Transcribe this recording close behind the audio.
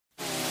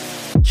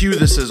Cue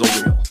the sizzle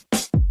reel.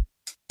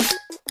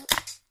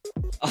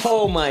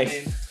 Oh my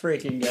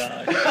freaking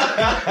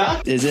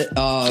god. Is it?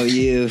 Oh,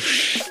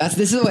 this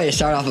is the way to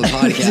start off a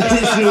podcast.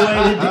 This is the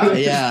way to do it.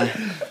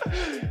 Yeah.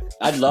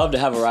 I'd love to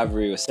have a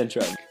rivalry with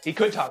Centro. He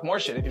could talk more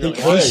shit if he really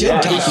He wanted. should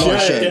Yeah, talk he more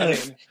should.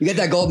 shit. You get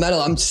that gold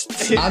medal, I'm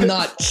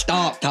not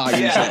stop talking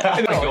shit.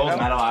 The gold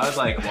medal, I would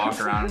like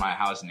walk around my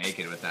house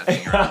naked with that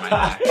thing around my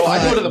neck. Oh,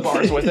 I'd go to the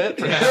bars with it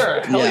for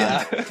sure. Hell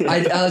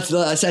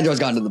yeah. Sandro's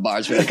gone to the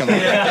bars for it. Come on.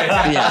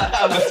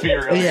 Yeah. Let's be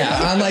real. Yeah.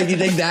 I'm like, you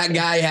think that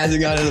guy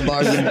hasn't gone to the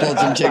bars and pulled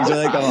some chicks with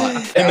it? Come on.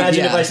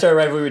 Imagine if Yeah. I started a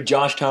rivalry with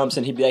Josh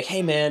Thompson, he'd be like,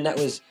 "Hey man, that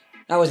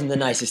wasn't the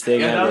nicest thing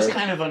Yeah, that was ever.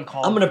 kind of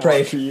uncalled. I'm gonna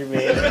pray for you,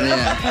 man."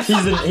 Yeah.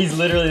 He's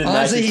literally the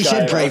Honestly, he nicest guy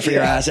should pray ever. for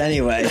your ass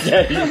anyway.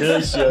 Yeah, he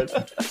really should.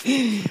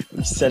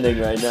 I'm sending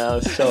right now.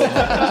 So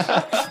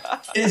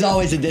It is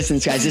always the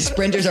distance guys. The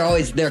sprinters are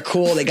always, they're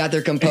cool, they got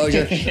their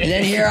composure. And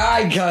then here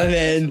I come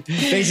in,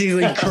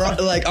 basically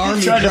like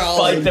army trying to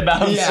crawling. fight the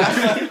bouncer.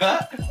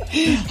 Yeah.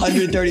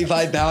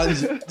 135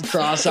 pounds,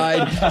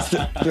 cross-eyed,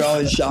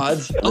 throwing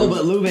shots. Oh,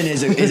 but Lubin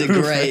is a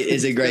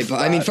great.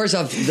 I mean, first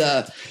off,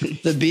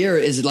 the beer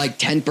is like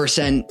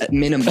 10%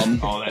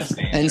 minimum. Oh, that's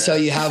dangerous. And so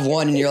you have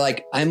one and you're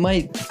like, I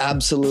might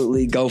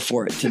absolutely go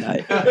for it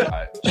tonight.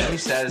 Jenny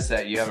says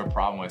that you have a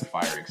problem with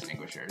fire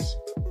extinguishers.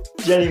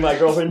 Jenny, my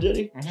girlfriend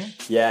Jenny?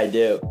 Yeah, I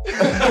do.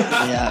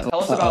 Yeah.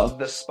 Tell us about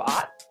the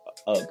spot.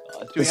 Oh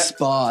god. The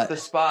spot. The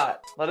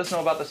spot. Let us know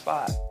about the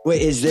spot.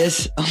 Wait, is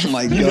this? Oh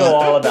my god! You know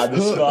all about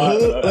the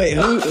spot.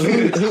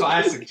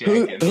 Classic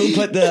Jenkins.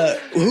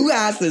 Who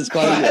asked this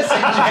question?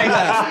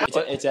 Yeah.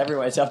 It's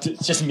everyone. It's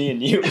just me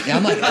and you.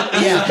 I'm like,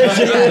 yeah.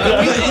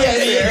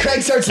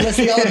 Craig starts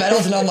listing all the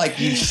medals, and I'm like,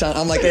 you son.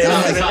 I'm like,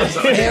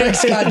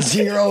 Eric's got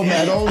 0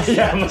 medals.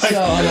 Yeah, I'm like,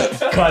 So I'm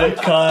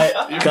like,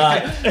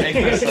 cut.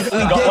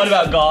 What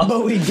about golf?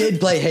 but we did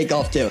play hate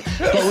golf too.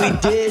 But we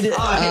did.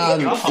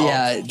 golf.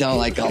 Yeah, don't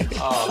like golf.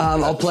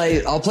 I'll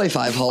play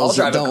 5 holes.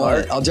 I'll drive a don't cart.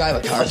 worry. I'll drive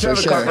a car I'll drive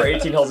for a car sure. for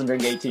 18 holes and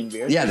drink 18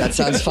 beers. Yeah, that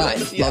sounds fine.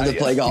 Love to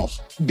play golf.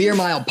 Beer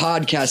Mile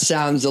podcast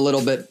sounds a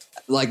little bit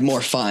like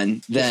more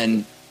fun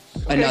than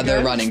another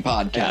good. running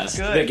podcast.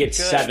 Good, They get good.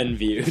 7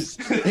 views.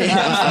 2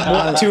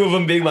 of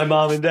them being my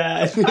mom and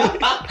dad.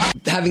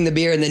 Having the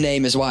beer in the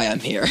name is why I'm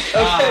here. Okay, good.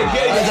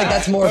 I was like,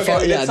 that's more Okay,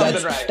 fun. we did Yeah,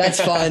 something right. that's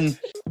fun.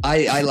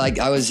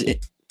 I was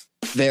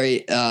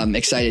very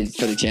excited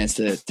for the chance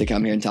to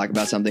come here and talk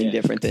about something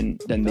different than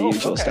the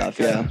usual stuff.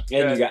 good.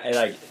 Yeah.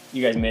 And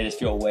you guys made us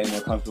feel way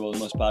more comfortable than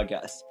most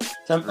podcasts.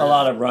 A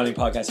lot of running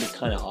podcasts are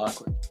kind of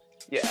awkward.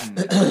 Yeah.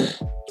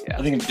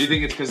 I think Do you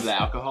think it's because of the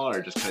alcohol or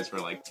just because we're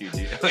like two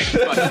dudes? Like,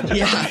 fucking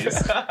Yeah. guys?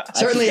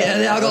 Certainly,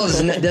 the alcohol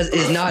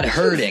is not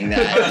hurting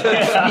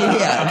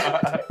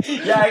that.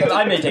 yeah,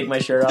 I may take my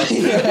shirt off.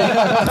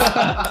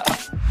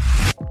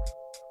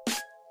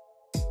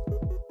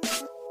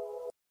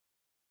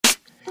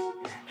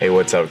 Hey,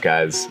 what's up,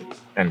 guys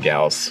and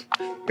gals?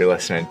 You're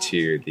listening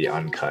to the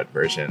uncut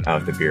version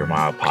of the Beer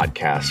Mile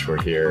podcast.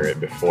 We're here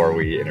before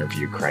we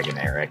interview Craig and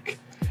Eric.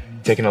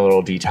 Taking a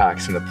little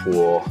detox in the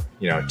pool.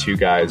 2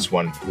 guys,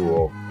 1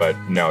 pool. But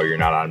no, you're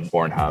not on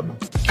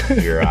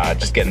Pornhub. You're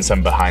just getting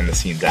some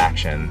behind-the-scenes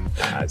action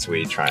as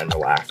we try and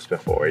relax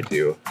before we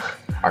do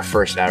our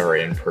first ever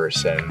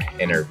in-person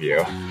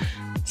interview.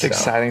 It's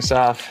exciting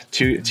stuff.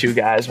 Two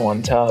guys,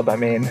 1 tub. I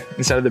mean,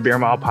 instead of the Beer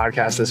Mile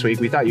podcast this week,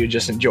 we thought you'd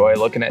just enjoy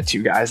looking at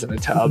 2 guys in a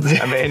tub.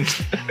 I mean,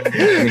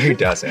 Who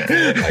doesn't?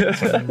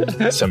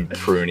 Like some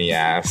pruny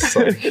ass.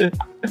 Like,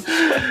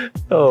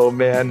 oh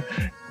man.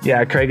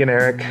 Yeah, Craig and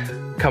Eric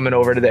coming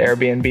over to the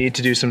Airbnb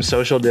to do some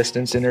social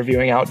distance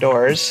interviewing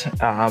outdoors.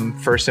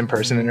 First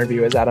in-person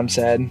interview, as Adam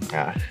said.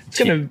 yeah. It's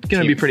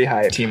gonna be pretty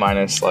hype.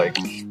 T-minus like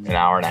an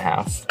hour and a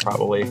half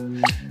probably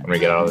when we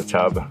get out of the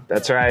tub.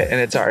 That's right, and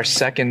it's our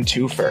second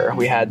twofer.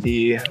 We had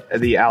the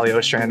Ali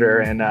Ostrander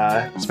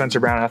and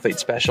Spencer Brown Athlete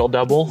Special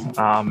double.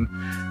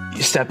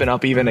 Stepping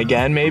up even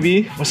again,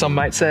 maybe some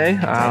might say.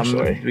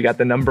 Potentially. We got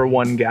the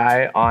 #1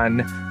 guy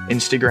on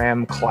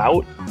Instagram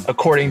clout,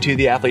 according to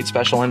the Athlete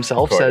Special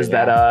himself. Says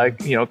that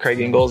Craig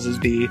Ingalls is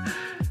the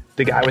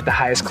guy with the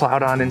highest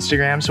clout on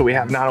Instagram. So we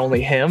have not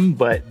only him,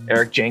 but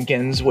Eric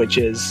Jenkins, which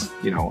is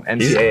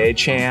NCAA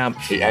champ,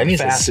 And he's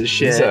fast as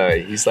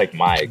shit. He's like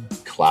my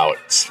clout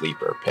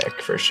sleeper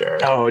pick for sure.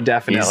 Oh,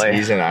 definitely.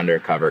 He's an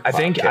undercover clout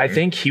I king.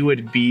 think he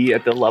would be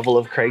at the level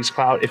of Craig's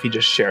clout if he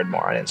just shared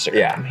more on Instagram.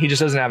 Yeah. He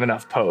just doesn't have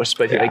enough posts,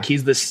 but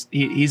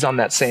he's on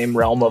that same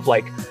realm of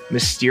like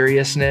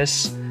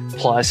mysteriousness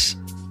plus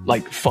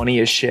like funny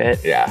as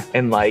shit. Yeah.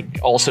 And like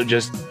also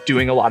just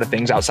doing a lot of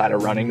things outside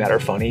of running that are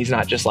funny. He's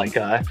not just like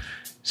a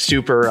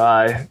super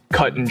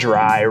cut and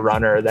dry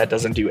runner that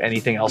doesn't do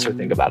anything else or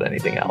think about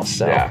anything else.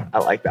 So Yeah. I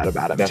like that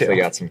about him Definitely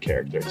too. got some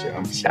character to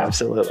him. So.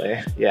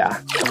 Absolutely. Yeah.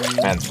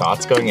 And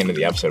thoughts going into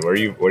the episode. What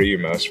are you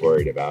most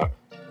worried about?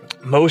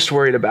 Most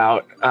worried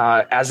about,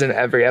 as in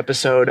every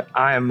episode,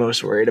 I am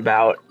most worried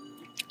about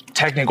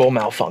technical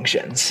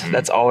malfunctions.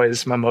 That's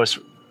always my most,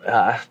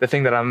 the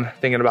thing that I'm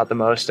thinking about the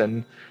most.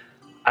 And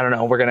I don't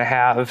know, we're gonna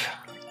have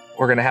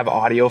We're going to have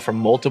audio from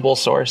multiple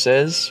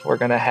sources. We're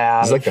going to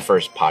have... This is like the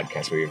first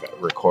podcast we've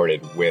recorded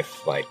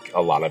with like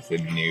a lot of the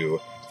new...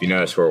 If you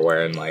notice, we're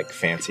wearing like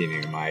fancy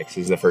new mics. This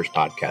is the first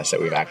podcast that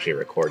we've actually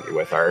recorded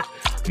with our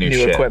new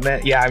shit.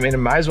 Equipment. Yeah, I mean, it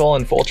might as well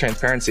in full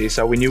transparency.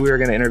 So we knew we were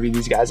going to interview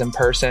these guys in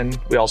person.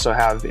 We also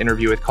have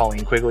interview with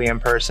Colleen Quigley in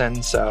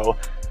person. So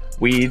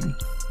we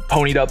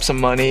ponied up some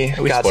money.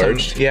 We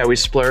splurged. We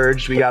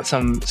splurged. We got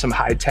some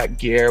high-tech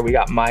gear. We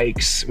got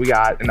mics. We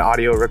got an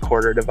audio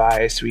recorder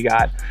device. We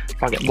got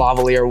fucking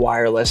lavalier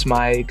wireless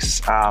mics.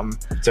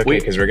 It's okay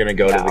because we're going to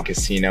go to the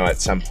casino at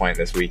some point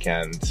this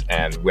weekend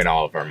and win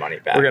all of our money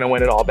back. We're going to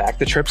win it all back.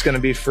 The trip's going to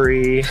be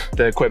free.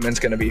 The equipment's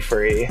going to be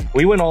free.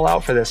 We went all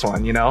out for this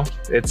one, you know?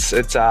 It's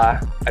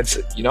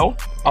you know,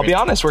 I'll be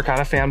honest, we're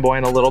kind of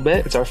fanboying a little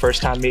bit. It's our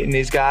first time meeting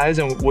these guys,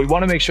 and we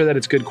want to make sure that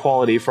it's good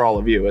quality for all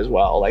of you as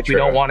well. Like, we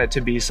don't want it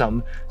to be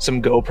some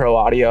GoPro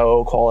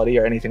audio quality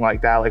or anything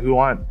like that. Like, we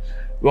want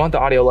the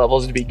audio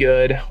levels to be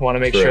good. We want to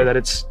make sure that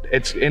it's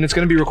going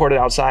to be recorded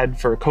outside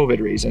for COVID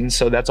reasons.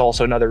 So that's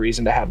also another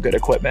reason to have good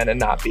equipment and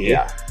not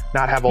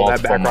have all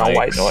that background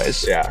white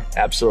noise. Yeah,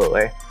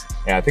 absolutely.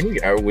 Yeah, I think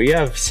we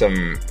have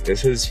some.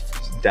 This is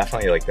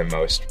definitely like the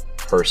most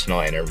personal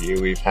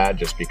interview we've had,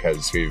 just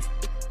because we've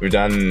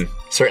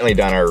certainly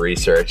done our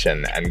research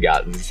and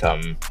gotten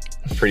some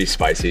pretty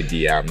spicy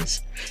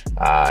DMs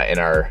in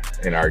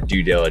our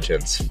due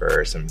diligence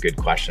for some good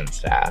questions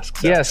to ask.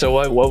 So. Yeah. So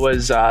what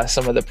was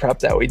some of the prep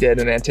that we did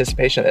in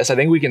anticipation of this? I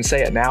think we can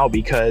say it now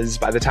because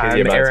by the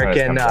time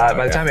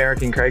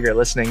Eric and Craig are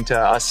listening to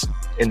us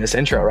in this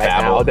intro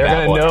now, they're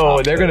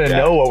gonna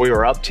know what we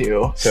were up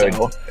to.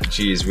 So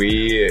geez,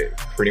 we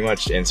pretty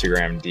much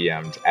Instagram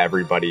DM'd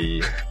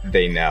everybody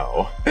they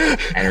know,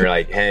 and we're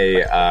like,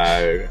 hey,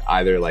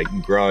 either like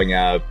growing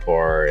up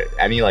or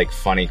any like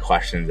funny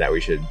questions that we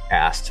should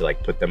ask to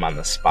like put them on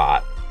the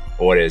spot.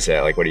 What is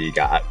it? Like, what do you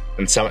got?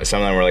 And some of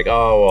them were like,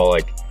 oh, well,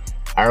 like,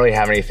 I don't really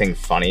have anything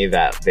funny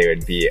that they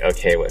would be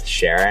okay with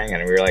sharing.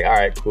 And we were like, all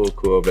right,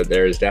 cool. But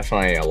there's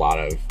definitely a lot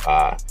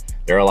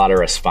of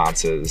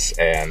responses,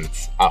 and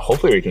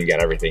hopefully we can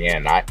get everything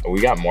in. We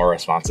got more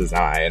responses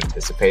than I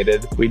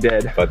anticipated. We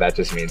did. But that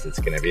just means it's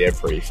going to be a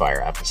pretty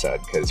fire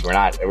episode because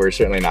we're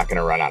certainly not going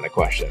to run out of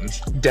questions.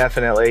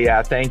 Definitely.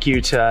 Yeah. Thank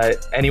you to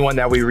anyone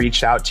that we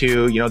reached out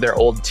to, you know, their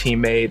old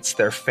teammates,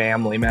 their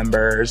family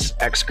members,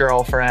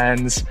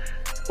 ex-girlfriends.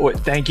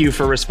 Thank you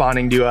for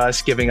responding to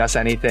us, giving us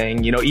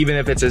anything, you know, even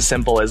if it's as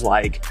simple as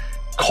like,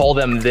 call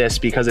them this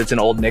because it's an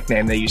old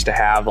nickname they used to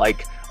have.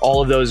 Like, all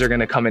of those are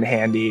going to come in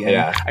handy. And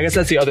I guess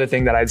that's the other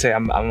thing that I'd say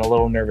I'm a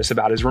little nervous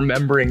about is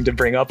remembering to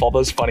bring up all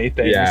those funny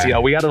things. Yeah. You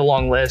know, we got a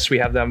long list. We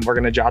have them. We're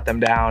going to jot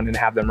them down and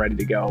have them ready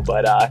to go.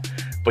 But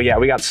yeah,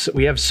 we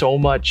have so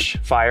much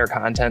fire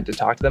content to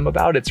talk to them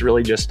about. It's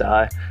really just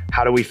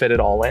how do we fit it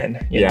all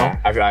in? You know?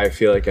 I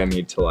feel like I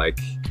need to like.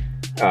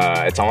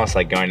 It's almost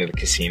like going to the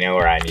casino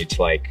where I need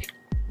to like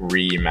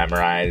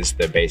re-memorize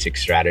the basic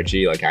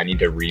strategy. Like I need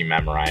to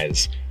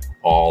re-memorize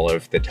all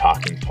of the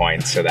talking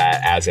points so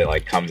that as it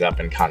like comes up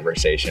in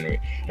conversation,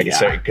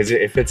 because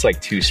if it's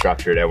like too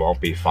structured, it won't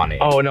be funny.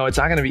 Oh no, it's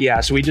not gonna be.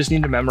 So we just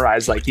need to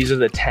memorize like these are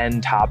the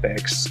 10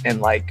 topics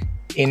and like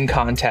in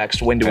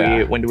context, when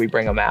do we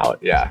bring them out?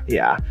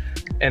 Yeah.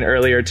 And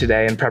earlier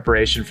today in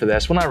preparation for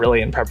this, well, not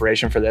really in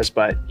preparation for this,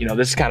 but you know,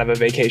 this is kind of a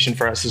vacation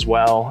for us as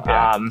well.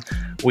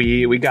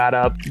 We got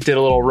up, did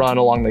a little run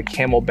along the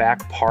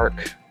Camelback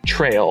Park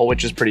Trail,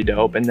 which is pretty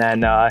dope, and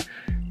then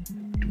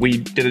we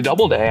did a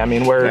double day. I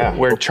mean,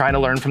 we're trying to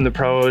learn from the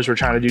pros. We're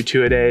trying to do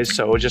 2-a-days.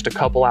 So just a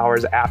couple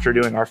hours after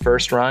doing our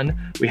first run,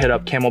 we hit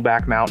up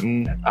Camelback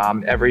Mountain.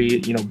 Every,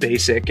 you know,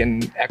 basic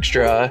and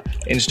extra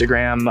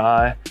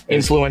Instagram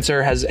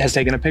influencer has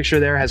taken a picture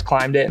there, has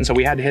climbed it. And so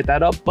we had to hit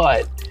that up,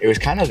 but it was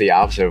kind of the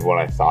opposite of what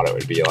I thought it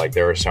would be. Like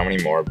there were so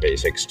many more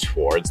basics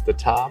towards the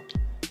top.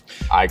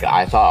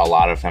 I thought a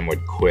lot of them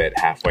would quit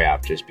halfway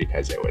up just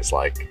because it was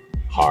like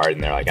hard,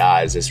 and they're like,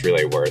 is this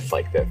really worth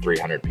like the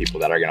 300 people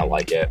that are gonna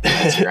like it on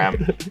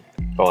Instagram?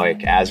 But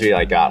like as we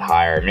like got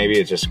higher, maybe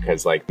it's just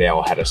because like they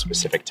all had a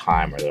specific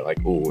time where they're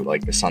like, ooh,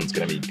 like the sun's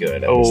gonna be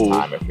good at this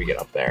time if we get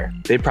up there.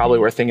 They probably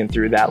were thinking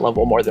through that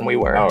level more than we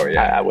were. Oh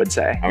yeah, I would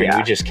say. I mean,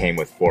 we just came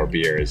with 4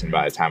 beers, and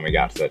by the time we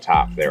got to the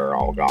top, they were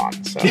all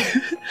gone. So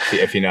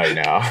if you know, you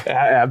know.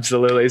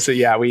 Absolutely. So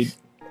yeah, we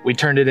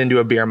turned it into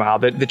a beer mile.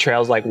 The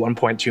trail's like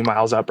 1.2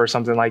 miles up or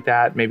something like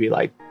that. Maybe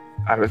like,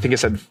 I think it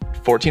said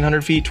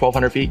 1,400 feet,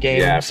 1,200 feet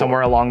gain,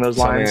 somewhere along those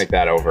lines. Something like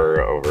that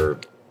over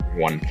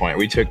one point.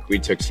 We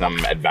took some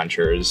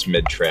adventures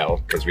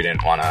mid-trail because we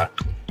didn't want to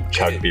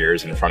chug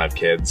beers in front of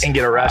kids. And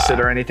get arrested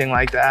or anything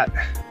like that.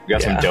 We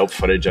got some dope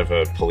footage of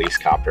a police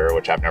copter,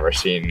 which I've never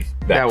seen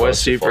that was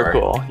super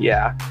cool.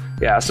 Yeah.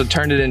 So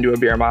turned it into a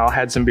beer mile,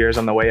 had some beers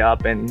on the way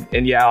up. And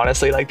yeah,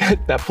 honestly, like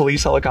that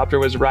police helicopter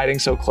was riding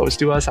so close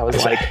to us. I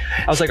was like,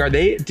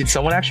 did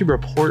someone actually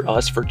report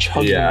us for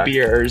chugging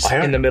beers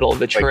in the middle of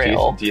the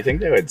trail? Do you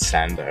think they would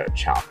send a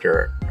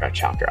chopper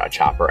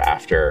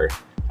after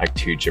like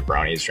 2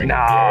 jabronis drinking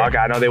No, beer.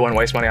 God, no, they wouldn't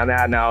waste money on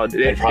that. No,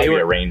 It'd probably they be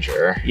were a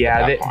Ranger.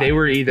 Yeah, they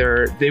were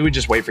either, they would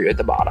just wait for you at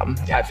the bottom.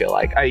 Yeah. I feel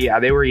like,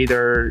 they were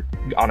either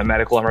on a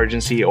medical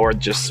emergency or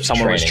just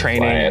someone was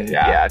Training training.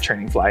 flight,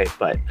 Training flight.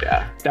 But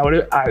that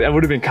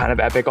would have been kind of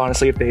epic,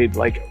 honestly, if they'd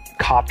like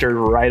coptered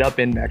right up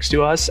in next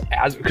to us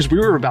because we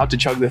were about to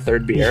chug the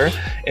 3rd beer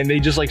and they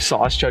just like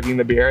saw us chugging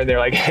the beer and they're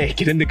like, hey,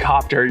 get in the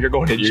copter, you're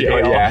going to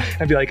jail.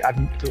 I'd be like,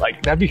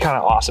 that'd be kind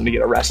of awesome to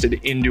get arrested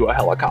into a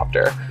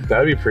helicopter. That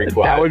would be pretty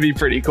cool. That would be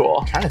pretty cool.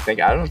 I'm trying to think.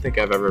 I don't think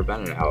I've ever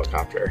been in a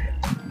helicopter.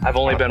 I've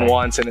only been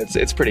once and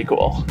it's pretty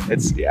cool.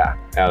 It's Yeah,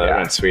 that would have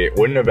been sweet.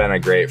 Wouldn't have been a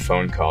great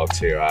phone call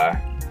to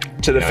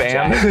the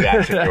fam.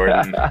 to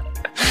Jordan.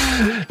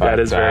 That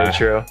is very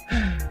true.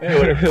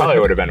 It probably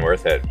would have been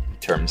worth it in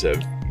terms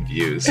of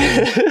views.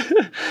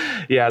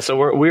 Yeah, so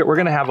we're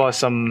gonna have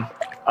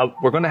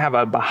we're gonna have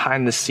a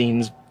behind the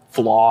scenes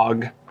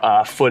vlog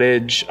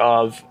footage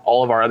of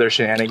all of our other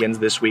shenanigans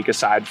this week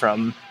aside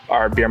from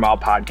our Beer Mile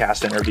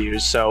podcast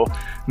interviews. So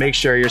make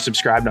sure you're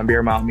subscribed on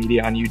Beer Mile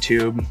Media on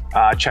YouTube.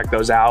 Check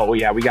those out.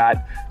 We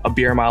got a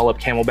beer mile up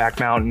Camelback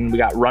Mountain. We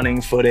got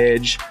running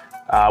footage.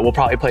 We'll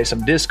probably play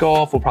some disc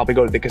golf. We'll probably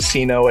go to the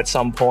casino at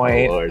some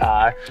point.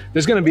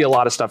 There's going to be a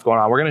lot of stuff going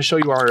on. We're going to show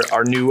you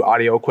our new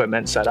audio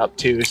equipment setup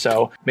too.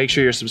 So make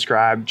sure you're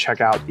subscribed.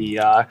 Check out the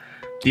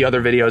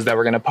other videos that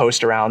we're going to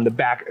post around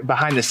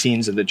behind the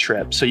scenes of the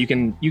trip. So you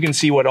can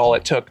see what all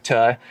it took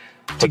to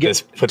put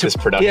this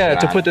production. Yeah,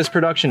 to put this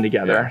production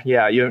together.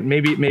 Yeah,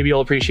 maybe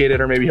you'll appreciate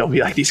it, or maybe you'll be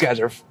like, these guys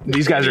are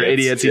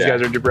idiots. These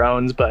guys are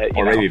jabrones. But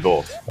maybe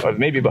both. Or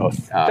maybe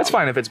both. That's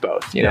fine if it's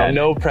both. You know,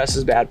 no press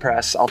is bad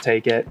press. I'll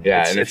take it.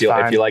 Yeah, and if you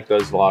like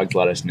those vlogs,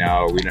 let us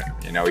know. We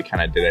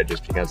kind of did it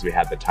just because we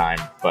had the time,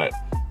 but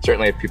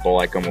certainly if people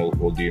like them,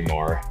 we'll do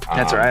more.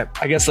 That's right.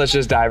 I guess let's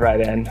just dive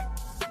right in.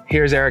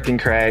 Here's Eric and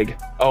Craig.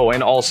 Oh,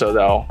 and also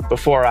though,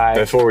 before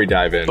we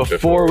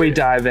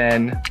dive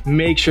in,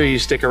 make sure you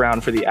stick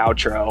around for the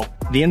outro.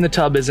 The In the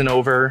Tub isn't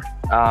over.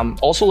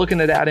 Also looking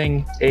at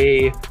adding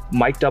a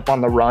Mic'd Up on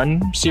the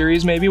Run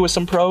series, maybe with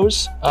some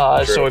pros.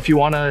 So if you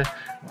want to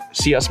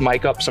see us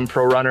mic up some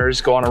pro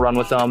runners, go on a run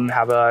with them,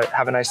 have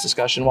a nice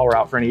discussion while we're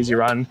out for an easy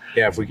run.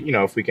 Yeah,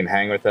 if we can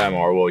hang with them,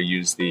 or we'll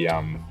use the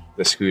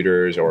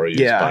scooters or use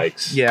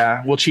bikes.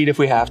 Yeah, we'll cheat if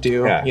we have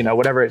to. Yeah.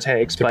 Whatever it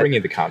takes. To bring you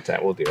the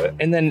content, we'll do it.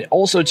 And then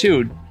also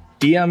too,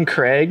 DM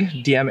Craig,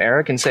 DM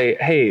Eric, and say,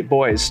 hey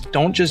boys,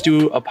 don't just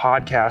do a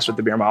podcast with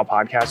the Beer Mile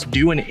podcast.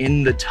 Do an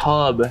In the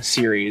Tub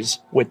series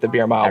with the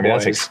Beer Mile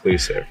boys. That's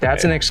exclusive.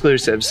 That's an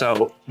exclusive.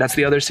 So that's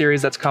the other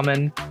series that's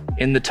coming,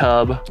 In the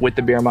Tub with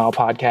the Beer Mile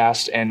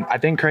podcast. And I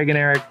think Craig and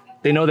Eric,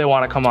 they know they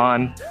want to come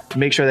on.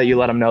 Make sure that you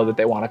let them know that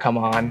they want to come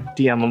on.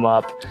 DM them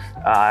up,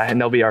 and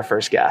they'll be our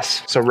first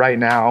guests. So right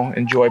now,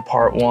 enjoy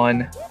part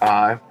 1.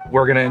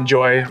 We're going to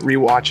enjoy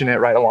rewatching it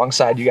right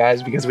alongside you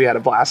guys because we had a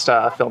blast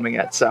filming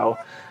it. So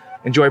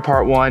enjoy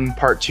part 1,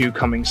 part 2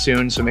 coming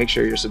soon. So make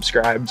sure you're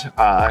subscribed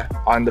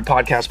on the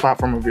podcast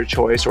platform of your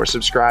choice, or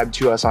subscribe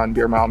to us on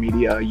Beer Mile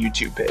Media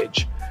YouTube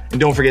page. And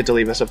don't forget to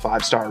leave us a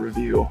 5-star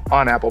review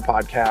on Apple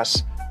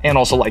Podcasts, and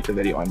also like the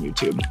video on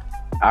YouTube.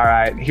 All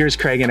right, here's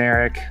Craig and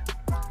Eric.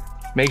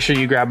 Make sure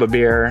you grab a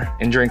beer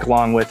and drink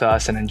along with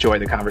us and enjoy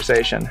the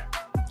conversation.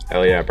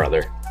 Hell yeah,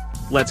 brother.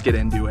 Let's get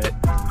into it.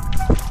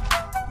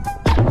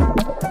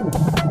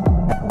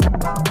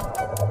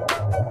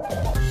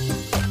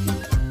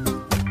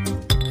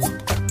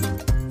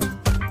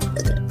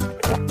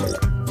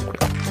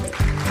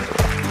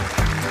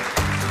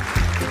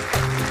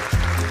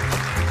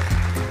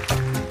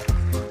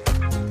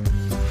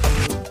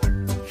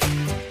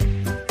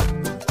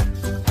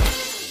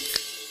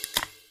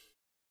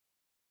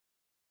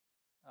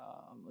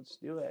 Let's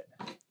do it.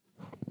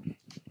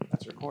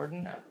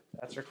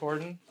 That's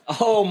recording.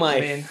 Oh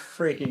my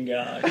freaking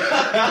god.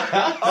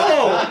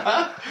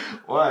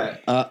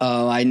 What?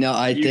 Uh-oh, I know.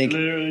 I think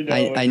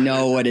I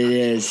know what it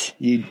is.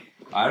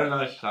 I don't know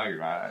what you're talking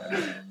about.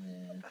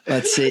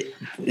 Let's see.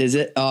 Is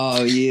it?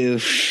 Oh, you.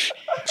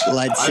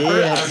 Let's see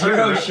it.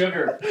 Zero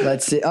sugar.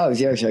 Let's see. Oh,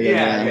 zero sugar.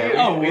 Yeah.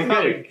 Oh, we're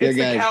good. It's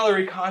the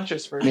calorie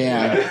conscious version.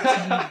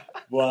 Yeah.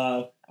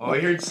 Wow. Well, I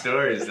heard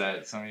stories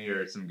that some of you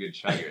are some good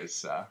chuggers,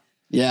 so.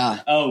 Yeah.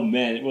 Oh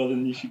man. Well,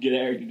 then you should get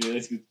Eric to do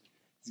this because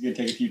it's gonna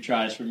take a few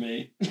tries for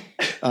me.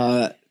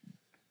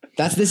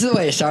 This is the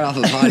way to start off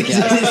a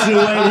podcast. This is the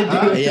way to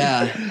do it.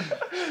 Yeah.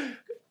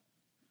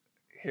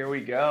 Here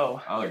we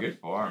go. Oh, good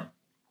form.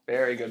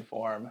 Very good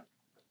form.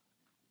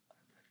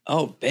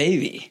 Oh,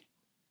 baby.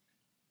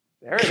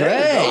 There it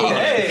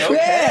Craig. is.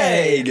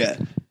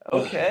 Craig.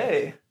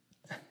 Okay.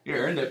 You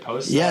earned it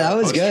post. Yeah, that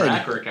was good.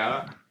 Track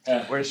workout.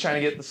 We're just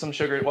trying to get some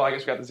sugar. Well, I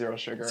guess we got the zero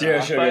sugar.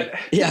 Zero sugar.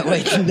 Yeah,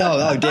 wait. No.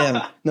 Oh,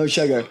 damn. No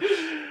sugar.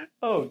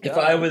 Oh, God. If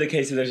I were the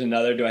case that there's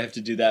another, do I have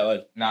to do that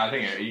one? No, I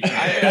think you can.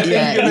 I think you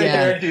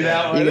can do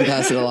that one. You can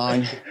pass it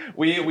along.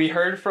 We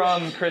heard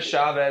from Chris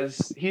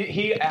Chavez.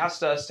 He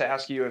asked us to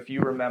ask you if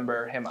you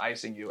remember him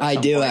icing you. I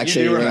do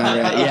actually remember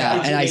it.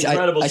 Yeah,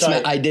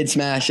 and I did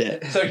smash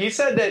it. So he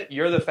said that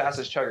you're the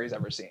fastest chugger he's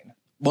ever seen.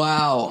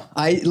 Wow.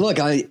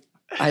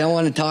 I don't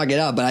want to talk it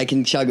up, but I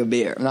can chug a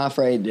beer. I'm not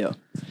afraid to.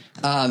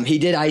 He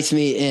did ice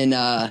me in,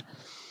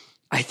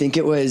 I think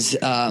it was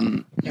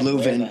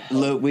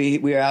Leuven. We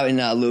were out in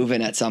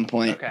Leuven at some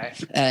point. Okay.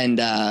 And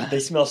They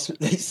sell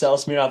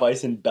Smirnoff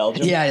Ice in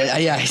Belgium.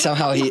 yeah.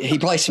 Somehow he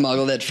probably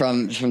smuggled it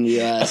from the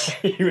U.S.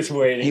 He was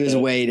waiting. He was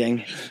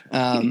waiting,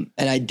 and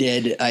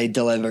I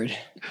delivered.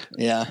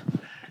 Yeah.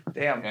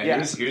 Damn. Yeah,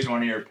 Yeah. here's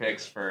one of your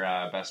picks for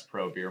best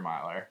pro beer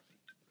miler.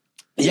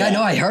 Yeah,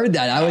 no, I heard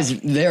that. I was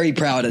very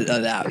proud of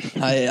that.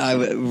 I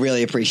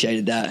really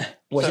appreciated that.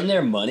 Wasn't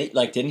there money?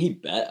 Like, didn't he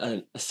bet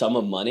a sum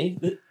of money?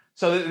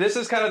 So this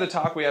is kind of the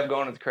talk we have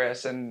going with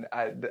Chris, and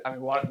I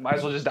mean, might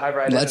as well just dive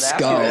right Let's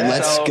into go. that.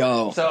 Let's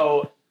go.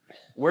 So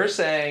we're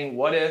saying,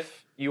 what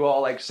if you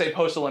all like say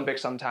post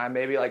Olympics sometime,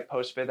 maybe like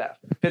post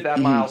Fifth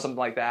Mile, something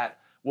like that.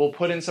 We'll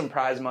put in some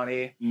prize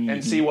money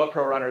and see what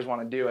pro runners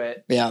want to do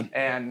it. Yeah.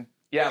 And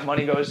yeah,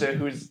 money goes to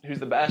who's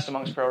the best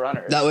amongst pro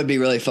runners. That would be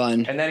really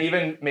fun. And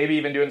then maybe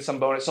even doing some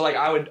bonus. So like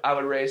I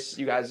would race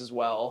you guys as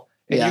well.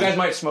 And Yeah. you guys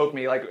might smoke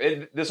me.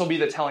 Like this will be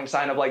the telling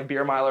sign of like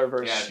beer miler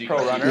versus if you pro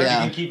can, runner. Yeah.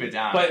 You can keep it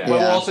down. But yeah. we'll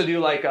Yeah. also do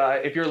like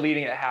if you're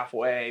leading it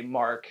halfway,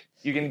 Mark,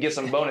 you can get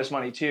some bonus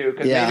money too.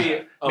 Because Yeah.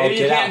 maybe Oh, you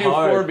get can't out do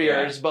hard. 4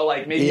 beers, but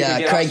like maybe you can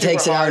get Craig out super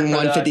takes it out hard in for the-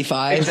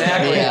 155.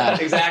 Exactly. Yeah.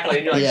 Exactly.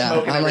 And you're like Yeah,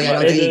 smoking I'm like,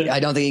 everybody. I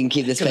don't think he can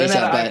keep this 'Cause pace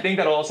then up. I But think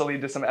that'll also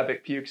lead to some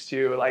epic pukes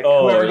too. Like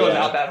Oh, whoever goes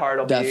yeah. out that hard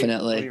will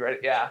Definitely. be ready.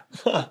 Yeah.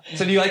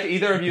 So do you like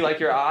either of you like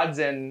your odds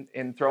in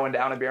throwing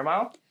down a beer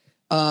mile?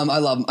 I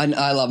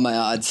love my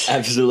odds.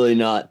 Absolutely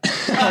not.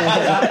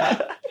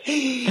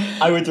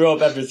 I would throw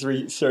up after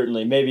 3,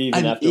 certainly. Maybe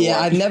even after 1.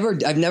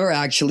 I've never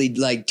actually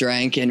like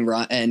drank and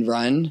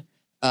run.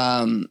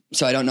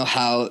 So I don't know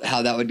how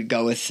that would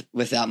go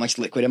with that much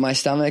liquid in my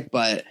stomach,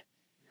 but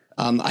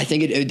I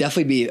think it would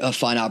definitely be a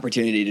fun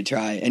opportunity to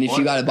try. And if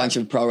you got a bunch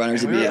of pro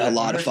runners, it'd be a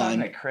lot of fun.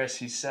 Like Chris,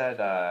 he said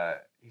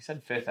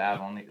Fifth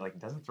Ave only like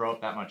doesn't throw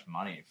up that much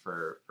money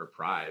for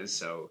prize.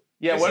 So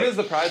Yeah, Is what it- is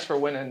the prize for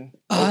winning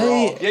I-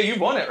 overall? Yeah, you've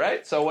won it,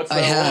 right? So what's the I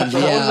have, what's the-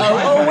 yeah. what's the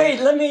prize Oh, money? wait,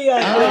 let me.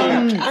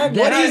 What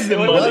that- is the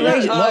What money?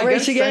 race- what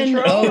race against again?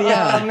 Centro?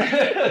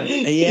 Oh, yeah.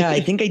 Yeah, I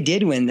think I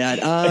did win that.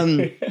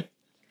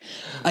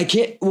 I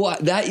can't. Well,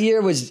 that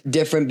year was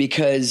different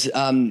because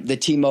the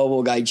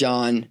T-Mobile guy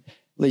John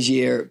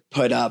Legier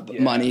put up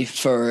money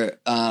for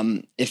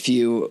if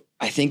you.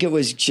 I think it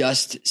was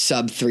just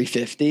sub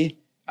 350.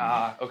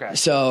 Okay.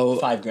 So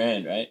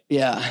 $5,000, right?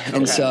 yeah,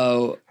 and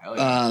so Hell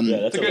yeah. Yeah,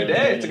 It's a good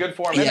day. It's a good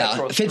 4 minutes. yeah,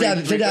 for Fifth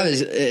Ave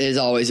is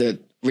always a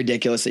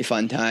ridiculously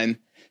fun time.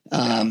 Tell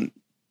them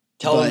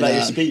But, about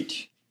your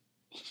speech.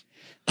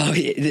 Oh,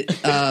 yeah,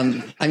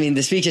 I mean,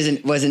 the speech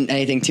wasn't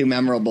anything too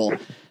memorable.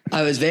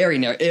 I was very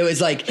nervous. It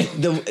was like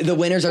the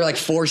winners are like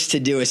forced to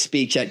do a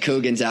speech at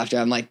Coogan's after.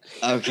 I'm like,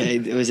 okay,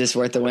 was this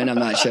worth the win? I'm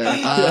not sure.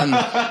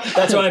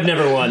 That's why I've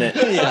never won it.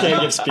 I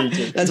can't give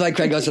speeches. That's why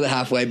Craig goes for the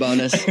halfway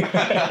bonus.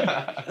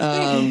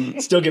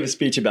 Still give a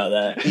speech about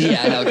that.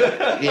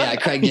 Yeah,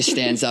 Craig just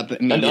stands up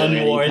An immediately.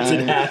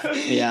 unwarranted half.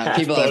 Yeah,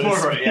 people bonus.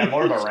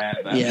 More of a rant.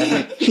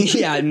 Then.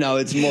 yeah, no,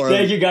 it's more.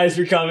 Thank you guys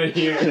for coming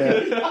here.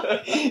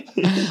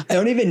 I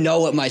don't even know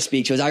what my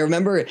speech was. I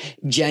remember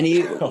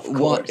Jenny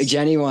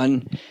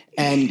won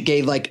and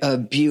gave like a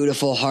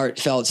beautiful,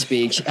 heartfelt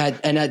speech.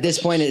 And at this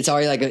point, it's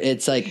already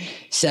like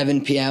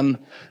 7 p.m.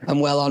 I'm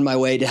well on my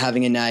way to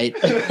having a night,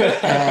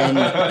 and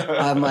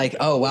I'm like,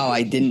 oh wow,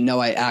 I didn't know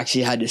I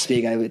actually had to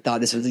speak. I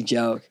thought this was a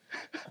joke.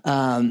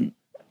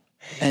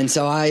 And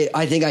so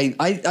I think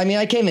I mean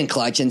I came in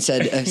clutch and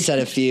said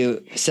a few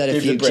Give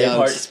the Braveheart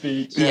jokes.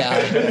 speech.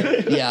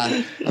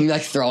 Yeah. I'm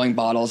like throwing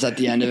bottles at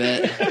the end of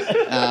it.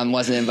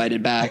 Wasn't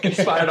invited back.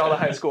 Inspired all the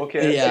high school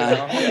kids.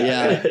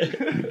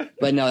 Yeah.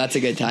 But no, that's a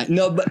good time.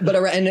 No, but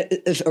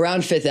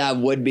around Fifth Ave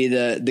would be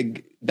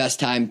the best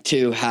time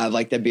to have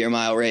like the beer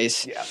mile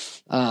race. Yeah.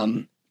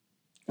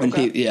 When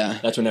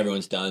That's when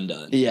everyone's done.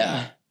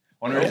 Yeah.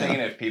 When we're thinking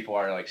if people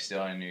are like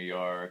still in New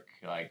York,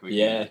 like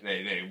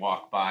they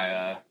walk by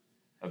a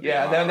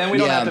Yeah, then we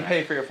don't Yeah. have to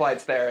pay for your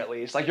flights there at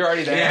least. Like you're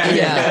already there.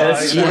 Yeah. We'll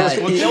just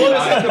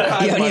have the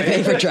prize You don't need to money.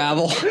 pay for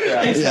travel.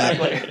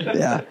 Exactly.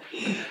 Yeah.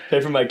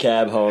 Pay for my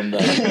cab home, though.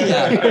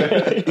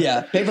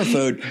 Yeah. Pay for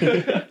food.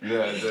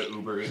 the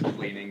Uber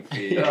cleaning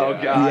fee. Oh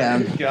God,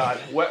 Yeah. God.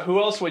 Who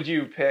else would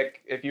you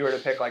pick if you were to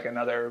pick like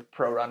another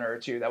pro runner or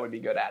two that would be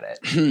good at it?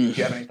 Do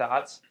you have any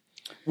thoughts?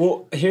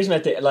 Well, here's my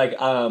thing.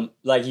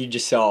 Like you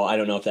just saw, I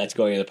don't know if that's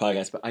going in the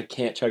podcast, but I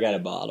can't chug out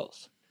of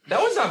bottles.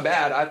 That was not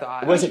bad. I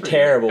thought It wasn't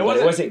terrible, but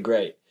it wasn't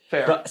great.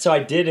 fair. But, so I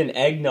did an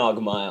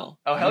eggnog mile.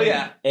 Oh hell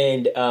yeah!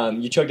 And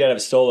you chugged out of a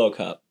solo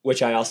cup,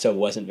 which I also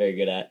wasn't very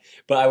good at.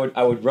 But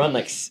I would run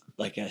like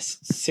a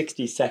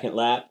 60-second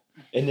lap,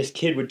 and this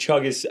kid would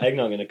chug his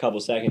eggnog in a couple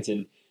seconds,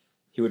 and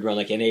he would run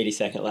like an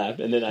 80-second lap,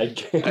 and then I'd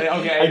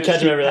Okay,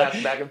 catch him every lap.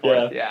 back and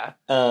forth. Yeah.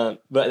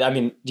 But I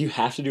mean, do you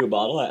have to do a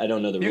bottle? I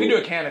don't know the You rule. can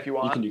do a can if you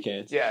want. You can do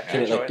cans. Yeah,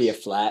 Can it like be a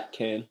flat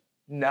can?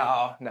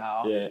 No.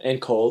 Yeah, and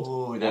cold.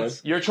 Ooh,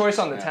 that's Your choice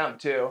on the temp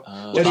too.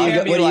 Oh. What do you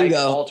Can be, go? like,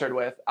 altered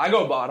with? I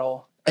go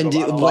bottle. And Go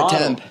bottle. what Bottle.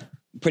 temp?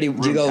 pretty.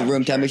 Do you go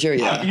room temperature?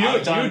 Yeah.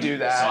 You do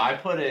that. So I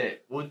put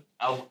it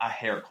a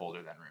hair colder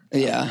than room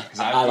temperature. Yeah. 'Cause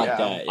I like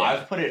that. Yeah.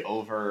 I've put it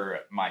over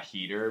my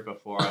heater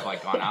before I've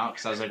like gone out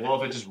because I was like, well,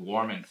 if it's just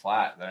warm and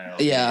flat, then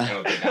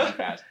it'll go down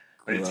fast.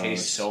 But it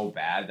tastes so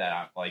bad that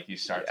I'm like you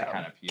start to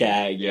kind of puke.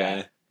 Gag.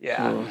 Yeah.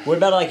 Yeah. What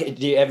about like?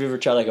 Do you ever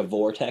try like a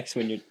vortex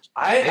when you're?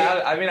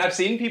 I've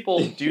seen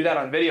people do that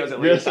on videos at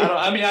least. Really?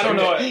 I don't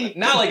know.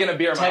 Not like in a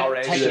beer mile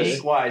race.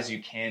 Technique wise,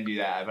 you can do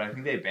that, but I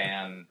think they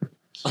ban.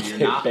 So you're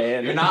not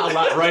Ban.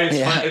 allowed. Right?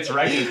 It's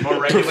it's more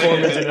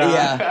regulated.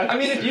 Yeah. I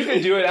mean, if you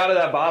could do it out of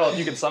that bottle, if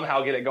you could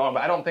somehow get it going,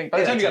 but I don't think by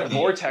the time you got a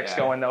vortex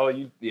going though,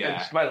 you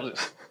just might as well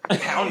just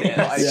pound it.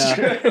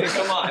 Like,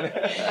 come on.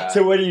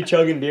 So what are you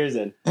chugging beers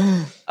in?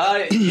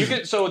 You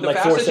could. So the Like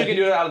 4 fastest you can seconds?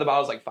 do it out of the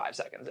bottle is like 5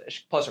 seconds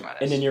ish, plus or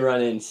minus. And then you're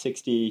running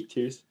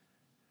 62s.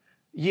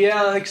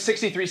 Yeah, like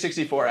 63,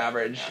 64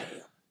 average.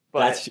 But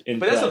that's the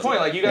impressive.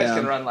 point. Like you guys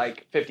can run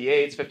like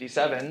 58s,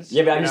 57s.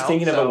 Yeah, but I'm just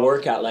thinking of a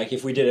workout. Like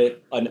if we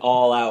did an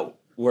all-out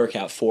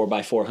workout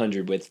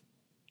 4x400 with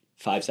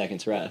 5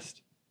 seconds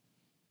rest.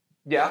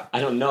 Yeah, I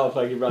don't know if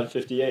I could run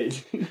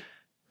 58.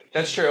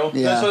 that's true.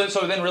 Yeah.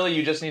 So then really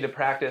you just need to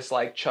practice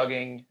like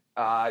chugging.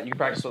 You can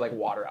practice with like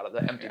water out of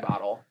the empty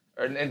bottle.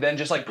 And then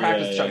just like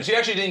practice chugging. So you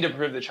actually need to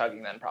improve the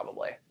chugging then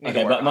probably.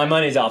 Okay, but my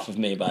money's off of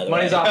me, by the way.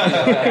 Money's off.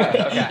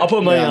 Okay. I'll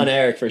put money on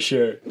Eric for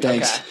sure.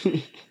 Thanks.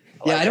 Okay.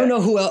 Yeah, I don't know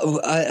who else,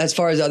 as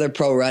far as other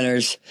pro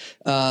runners,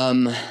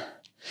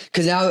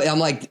 because now I'm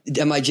like,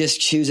 am I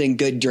just choosing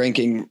good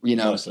drinking,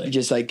 Mostly.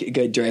 just like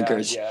good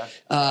drinkers? Yeah.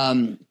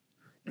 And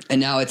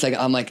now it's like,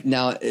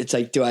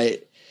 do I,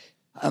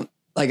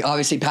 like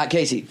obviously Pat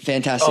Casey,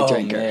 fantastic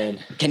drinker. Man.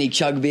 Can he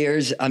chug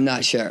beers? I'm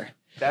not sure.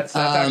 That's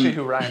actually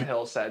who Ryan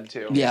Hill said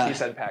too. Yeah. He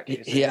said Pat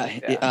Casey.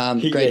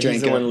 Great drinker.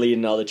 He's the one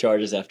leading all the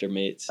charges after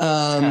mates.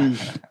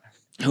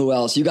 Who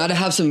else? You got to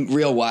have some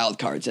real wild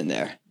cards in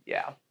there.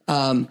 Yeah.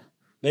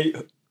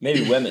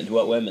 Maybe women.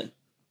 What women?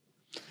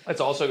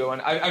 That's also going.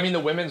 I mean, the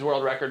women's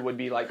world record would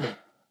be like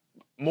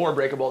more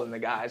breakable than the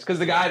guys, because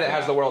the guy that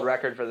has the world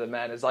record for the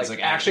men is like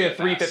actually a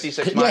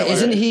 3:56 mile.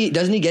 Yeah,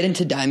 doesn't he get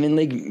into Diamond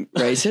League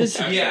races?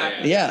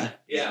 Yeah.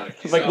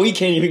 Like we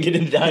can't even get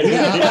into Diamond.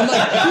 Yeah,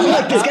 I'm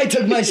like, this guy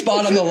took my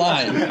spot on the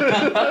line.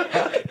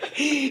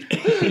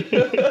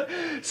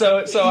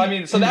 So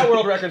that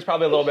world record's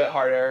probably a little bit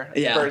harder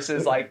Yeah.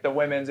 versus like the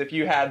women's. If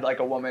you had like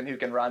a woman who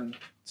can run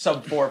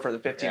sub 4 for the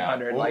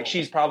 1500, like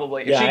she's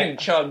probably, if she can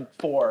chug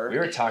 4. We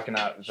were talking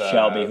about the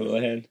Shelby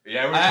Houlihan.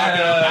 Yeah, we were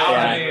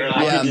talking about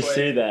I could just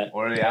see that.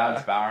 What are the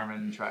odds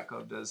Bowerman Track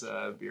Club does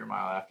a beer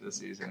mile after the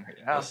season?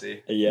 We'll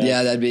see.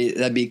 Yeah, that'd be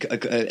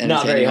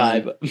Not very high,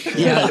 but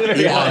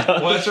yeah.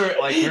 Well, that's where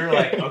we were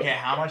like, okay,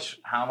 how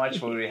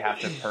much would we have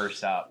to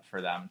purse up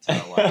for them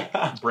to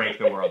like break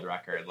the world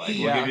record? Like,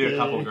 we'll give you a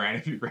couple grand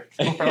if you break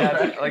the world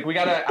record. Like we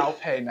gotta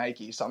outpay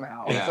Nike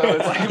somehow. Yeah. So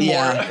it's like more.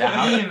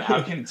 Yeah.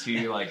 How can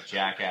two like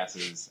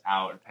jackasses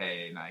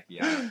outpay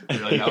Nike? I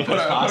don't really know if Put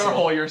it's our possible.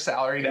 whole year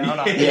salary down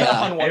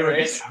on one Hey,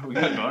 race. we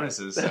got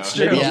bonuses. That's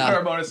So. true. Yeah. Put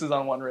our bonuses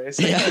on one race.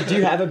 Yeah. do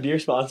you have a beer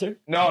sponsor?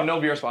 No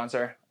beer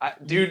sponsor.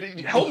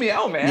 Dude, help me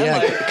out, man. Yeah,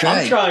 Like, Craig.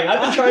 I'm trying.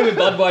 I've been trying with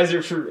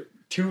Budweiser for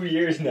 2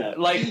 years now.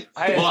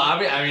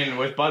 I mean,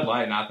 with Bud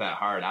Light, not that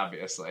hard,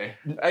 obviously.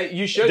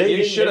 You should They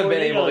have been were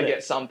in able on to it.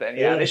 get something.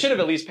 Yeah, they should have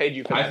at least paid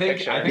you for I that think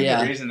picture.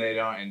 Yeah. the reason they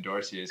don't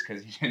endorse you is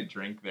because you didn't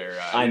drink their.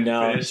 I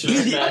know. finish.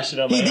 Just smash it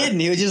on my He head. didn't.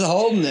 He was just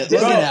holding it,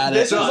 looking at it.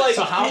 this is like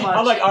So how much?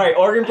 I'm like, all right,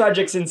 Oregon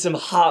Project's in some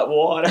hot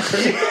water.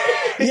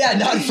 Yeah,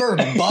 not for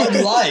Bud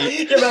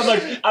Light. Yeah,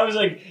 but I was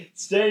like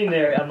standing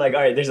there. I'm like,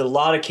 all right, there's a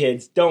lot of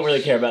kids don't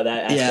really care about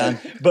that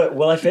aspect. But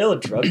will I fail a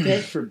drug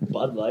test for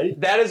Bud Light?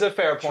 that is a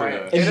fair point.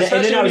 True. And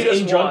especially then I was when you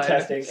in just drug won,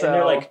 testing, so- and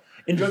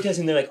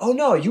they're like, oh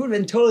no, you would have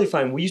been totally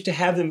fine. We used to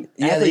have them.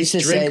 Yeah, they used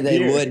to say drink they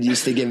beer.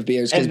 used to give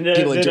beers because And then-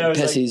 people would then I drink was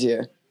piss like-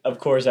 easier. Of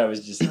course, I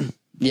was just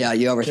Yeah,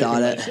 you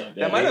overthought it. myself.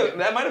 that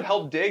might have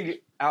helped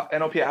dig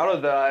NOP out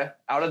of the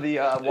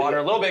water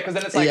a little bit, because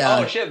then it's like,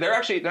 oh shit, they're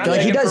not Like,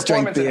 taking he does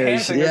drink performance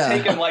beers, enhancing, yeah.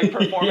 they're taking like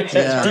performance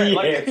Yeah.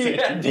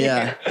 enhancing.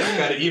 Yeah.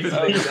 Got to even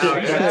things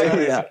out.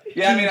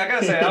 Yeah. I mean, I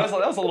gotta say that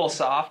was a little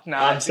soft.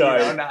 I'm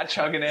sorry. Not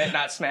chugging it,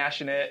 not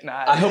smashing it,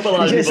 not. I hope a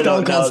lot of Just people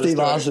don't Stone know Cold the Steve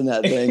story. Austin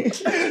that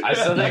thing. I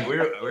still think we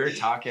were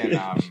talking,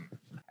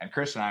 and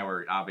Chris and I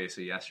were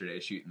obviously yesterday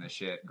shooting the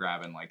shit,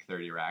 grabbing like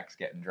 30 racks,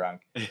 getting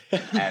drunk,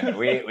 and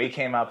we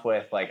came up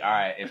with like, all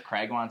right, if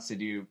Craig wants to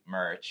do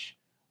merch,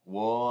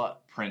 we'll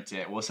print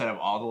it, we'll set up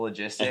all the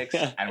logistics,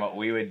 and what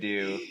we would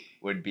do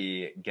would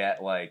be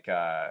get like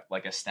a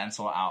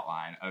stencil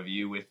outline of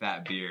you with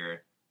that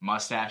beer,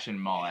 mustache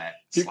and mullet,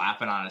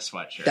 slapping on a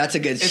sweatshirt. That's a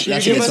good. If you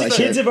That's a give good us the The kids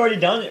sweatshirt. have already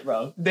done it,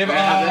 bro. They've Cool,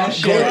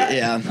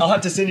 yeah. I'll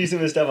have to send you some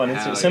of the stuff on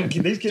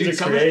Instagram. These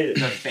kids are creative.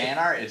 The fan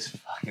art is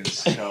fucking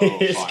so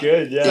It's fun.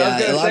 good, yeah. Yeah. I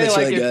was a gonna lot say, of it's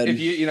like, really good. if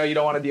you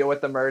don't want to deal with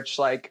the merch,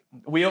 like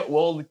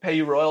we'll pay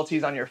you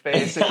royalties on your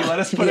face if you let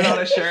us put it on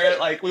a shirt.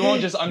 Like, we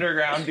won't just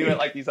underground do it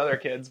like these other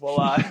kids. We'll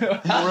really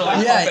pump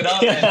it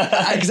up.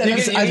 Because You get I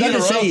was a going to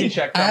royalty say,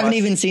 check I from haven't us.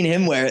 even seen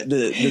him wear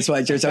the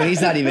sweatshirt, so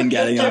he's not even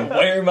getting them.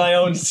 Wear my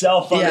own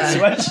self on Yeah, a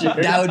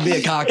sweatshirt. that would be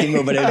a cocky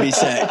move, but it would be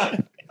sick.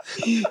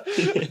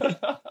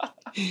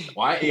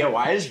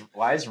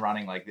 Why is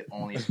running like the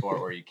only sport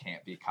where you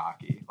can't be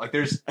cocky? Like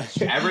there's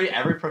every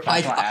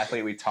professional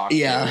athlete we talk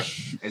to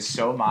is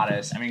so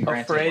modest. I mean,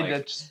 granted, afraid like,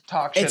 to just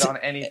talk shit on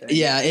anything.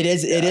 Yeah, it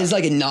is. It is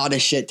like not a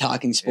shit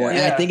talking sport,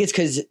 and I think it's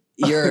because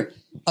you're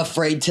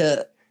afraid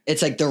to.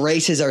 It's like the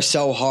races are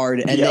so hard,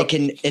 and they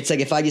can. It's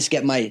like if I just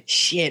get my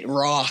shit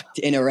rocked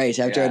in a race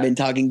after I've been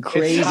talking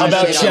crazy. How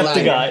about shit Chep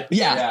the guy?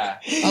 Yeah.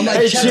 I'm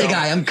like Chep the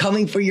guy. I'm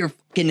coming for your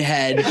fucking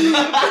head,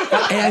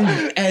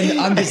 and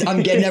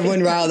I'm getting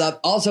everyone riled up.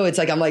 Also, it's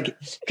like I'm like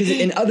because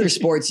in other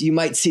sports you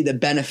might see the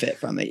benefit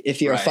from it.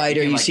 If you're a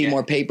fighter, you see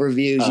more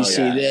pay-per-views. You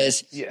see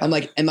this. Yeah. I'm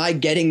like, am I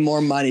getting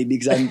more money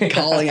because I'm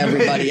calling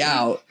everybody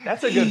out?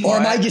 That's a good point. Or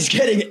am I just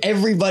getting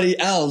everybody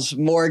else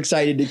more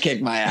excited to kick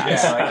my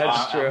ass? Yeah, like,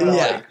 that's true.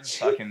 Like,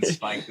 fucking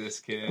spike this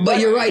kid. But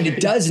you're right.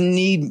 It does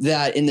need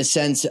that in the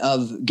sense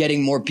of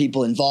getting more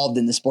people involved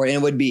in the sport, and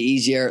it would be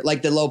easier.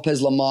 Like the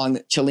Lopez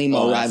Lamong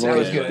Chalimo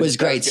rivalry was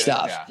great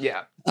stuff.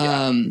 Yeah.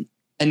 And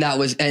that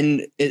was,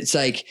 and it's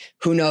like,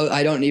 who knows?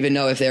 I don't even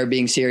know if they were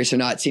being serious or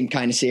not. It seemed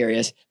kind of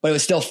serious, but it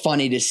was still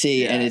funny to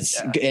see, and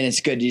it's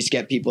good to just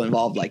get people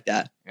involved like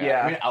that.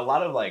 Yeah. I mean, a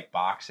lot of like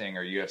boxing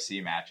or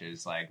UFC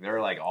matches, like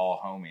they're like all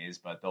homies,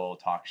 but they'll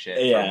talk shit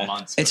for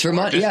months. It's for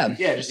months.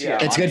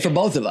 It's good for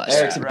both of us.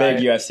 Eric's a big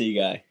UFC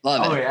guy.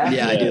 Love it.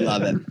 Yeah, I do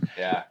love it.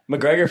 Yeah.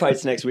 McGregor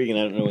fights next week, and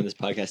I don't know when this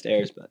podcast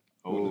airs, but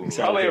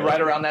probably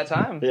right around that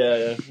time.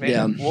 Yeah.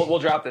 Maybe. We'll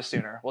drop this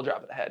sooner. We'll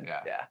drop it ahead.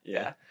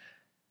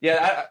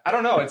 Yeah. I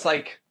don't know. It's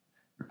like,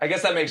 I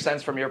guess that makes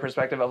sense from your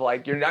perspective of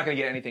like, you're not going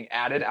to get anything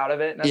added out of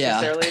it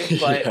necessarily,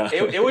 but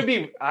it would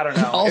be, I don't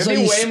know. Also, it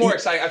would be way more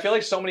exciting. I feel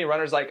like so many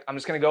runners, like, I'm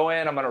just going to go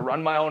in, I'm going to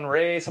run my own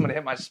race, I'm going to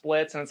hit my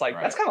splits. And it's like,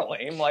 that's kind of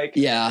lame. Like,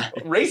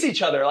 race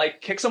each other,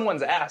 like kick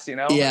someone's ass, you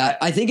know? Yeah.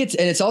 I think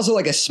it's also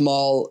like a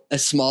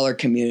smaller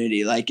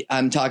community. Like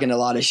I'm talking a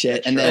lot of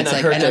shit and then it's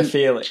like, hurt their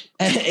feeling.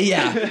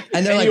 Yeah.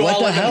 And they're like, what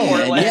the hell,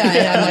 man? Yeah.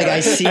 And I'm like,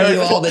 I see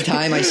you all the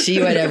time. I see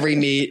you at every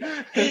meet.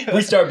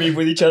 We start beef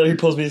with each other. He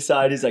pulls me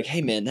aside. He's like,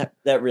 hey man,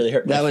 that really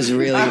hurt me. That was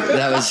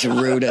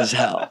rude as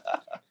hell.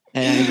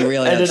 And I'm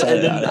really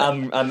upset about it.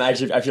 I'm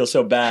actually, I feel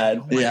so bad.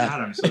 Oh my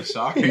God, I'm so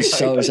sorry. I'm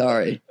so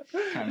sorry.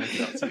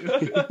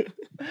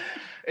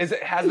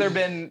 Has there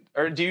been,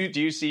 or do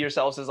you see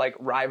yourselves as like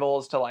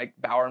rivals to like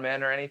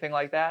Bowerman or anything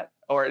like that?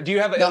 Or do you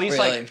have at least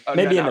really. like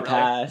maybe in the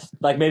past,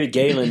 like maybe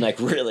Galen like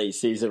really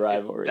sees a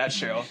rivalry. That's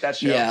true.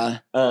 Yeah.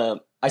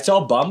 I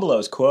saw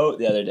Bumbalo's quote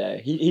the other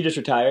day. He just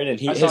retired, and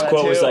his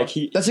quote was like,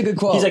 that's a good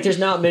quote. He's like, there's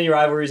not many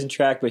rivalries in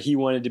track, but he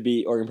wanted to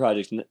be Oregon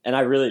Projects, and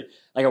I really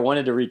like. I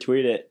wanted to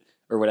retweet it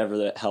or whatever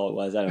the hell it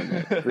was. I don't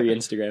know,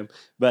 re-Instagram,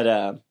 but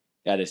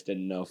I just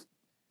didn't know.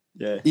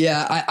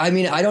 Yeah. I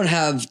mean, I don't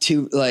have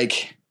too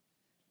like.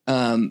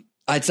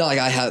 It's not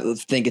like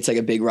think it's like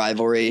a big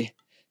rivalry.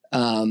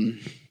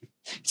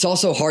 It's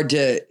also hard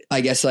to,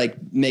 I guess, like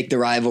make the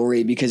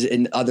rivalry because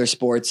in other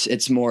sports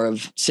it's more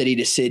of city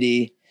to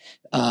city.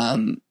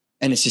 And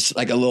it's just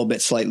like a little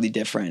bit slightly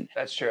different.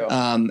 That's true.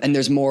 And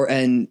there's more,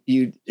 and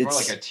it's more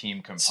like a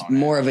team component.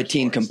 More of a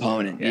team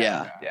component.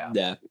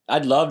 Yeah.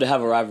 I'd love to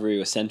have a rivalry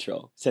with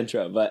Centro,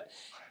 but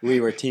we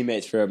were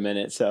teammates for a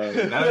minute. So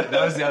that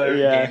was the other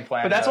game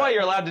plan. But that's why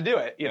you're allowed to do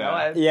it, you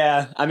know?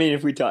 Yeah. I mean,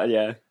 if we talk,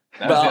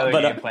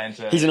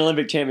 he's an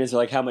Olympic champion, so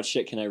like, how much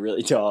shit can I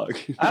really talk?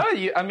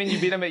 I mean, you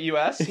beat him at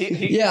US.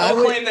 He I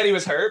claim that he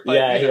was hurt,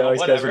 but he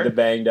always goes with the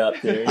banged up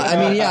theory.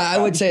 I mean, I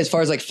would say as far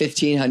as like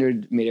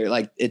 1,500 meter,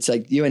 like it's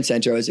like you and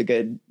Centro is a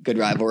good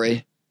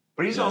rivalry.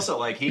 But he's also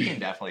like he can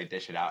definitely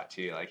dish it out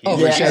too. Like for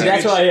sure.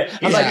 That's why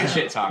I'm like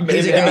shit talking.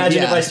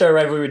 Imagine if I started a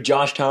rivalry with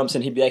Josh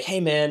Thompson, he'd be like, "Hey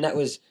man, that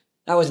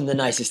wasn't the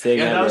nicest thing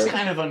ever. That was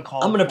kind of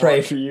uncalled. I'm gonna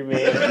pray for you, man."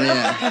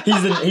 Yeah.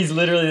 He's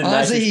literally the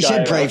nicest Honestly, he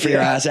should pray for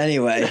your ass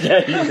anyway.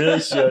 Yeah, he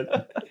really should.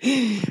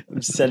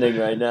 I'm sending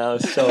right now.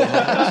 So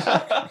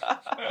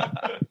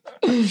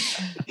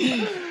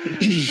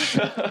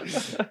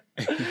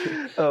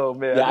oh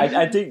man. Yeah,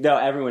 I think though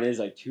everyone is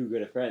like too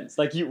good of friends.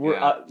 Like we're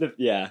I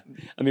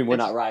mean, we're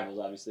not rivals,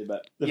 obviously,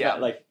 but the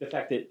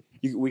fact that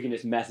we can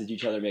just message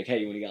each other and be like, "Hey,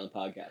 you want to get on the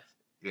podcast?"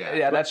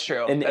 Yeah, that's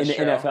true. In the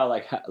true. NFL,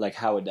 like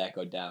how would that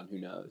go down? Who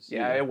knows?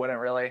 Yeah, it wouldn't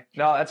really.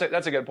 No,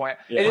 that's a good point.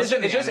 Yeah. It's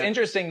just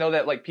interesting though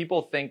that like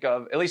people think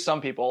of, at least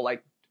some people,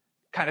 like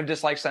kind of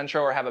dislike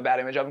Centro or have a bad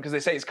image of him because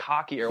they say he's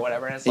cocky or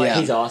whatever, and it's like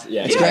he's awesome.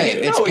 Yeah, it's great.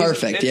 It's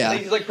perfect.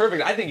 He's like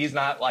perfect. I think he's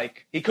not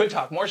like he could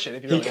talk more shit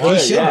if he really he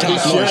wanted. Should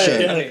talk more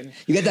shit. I mean,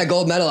 you get that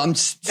gold medal. I'm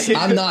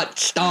not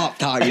stop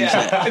talking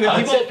shit. And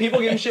then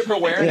people give him shit for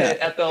wearing it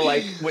at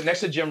the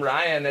next to Jim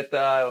Ryan at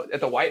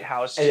the White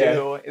House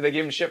too. Yeah. They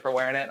gave him shit for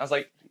wearing it. And I was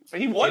like,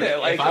 he won it.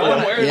 Like, if I won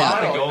a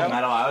gold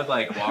medal, I would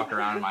like walk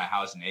around in my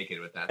house naked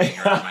with that thing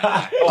around my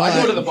neck.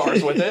 I'd go to the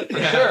bars with it for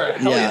sure.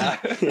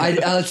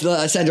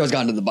 Centro's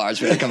gone to the bars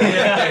for it. Come on.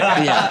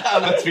 Yeah.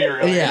 Let's be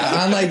real. Yeah.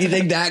 I'm like, you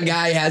think that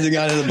guy hasn't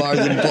gone to the bars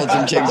and pulled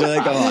some chicks with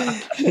it? Come on.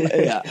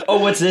 Yeah. Oh,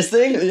 what's this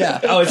thing? Yeah.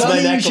 Oh, it's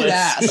my necklace. You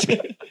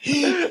should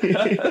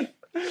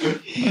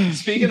ask.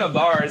 Speaking of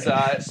bars,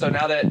 so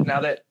now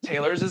that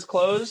Taylor's is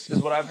closed, is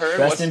what I've heard.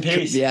 Rest in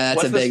peace. Yeah,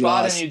 that's a big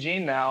loss. What's the spot in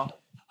Eugene now?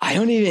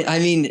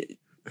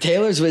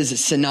 Taylor's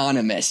was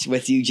synonymous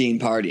with Eugene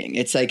partying.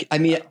 It's like,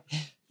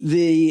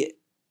 the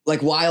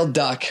Wild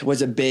Duck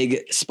was a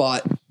big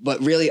spot, but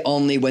really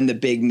only when the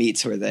big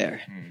meets were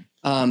there.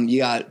 You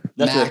got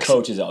That's Max, where the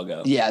coaches all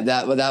go. Yeah,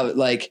 that was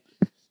like,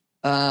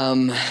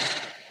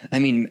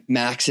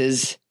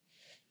 Max's.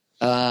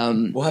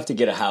 We'll have to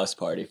get a house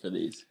party for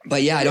these.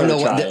 But yeah, I don't know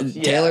what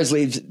Yeah. Taylor's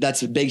leaves.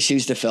 That's big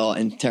shoes to fill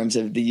in terms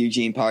of the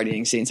Eugene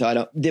partying scene.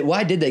 So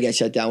why did they get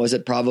shut down? Was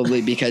it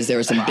probably because there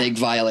were some big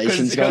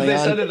violations Because going they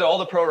on? said that all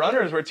the pro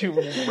runners were too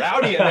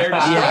rowdy in there.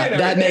 Yeah,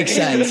 that makes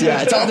sense.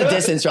 Yeah, it's all the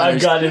distance I've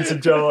runners. gotten in some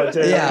trouble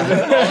too.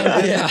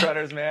 Yeah. Yeah.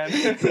 runners, man.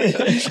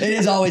 It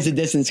is always the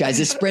distance guys.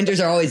 The sprinters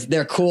are always,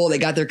 they're cool. They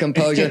got their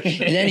composure.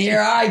 And then here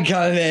I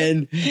come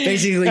in,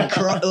 basically army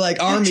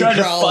Trying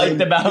to crawling. fight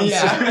the bouncer.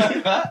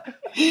 Yeah.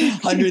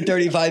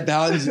 135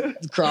 pounds,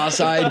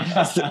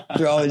 cross-eyed,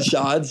 throwing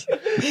shots.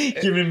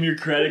 Give him your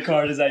credit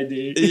card as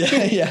ID.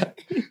 Yeah.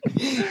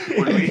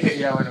 When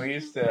we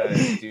used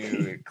to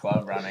do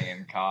club running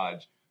in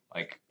college,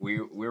 like we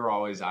were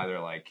always either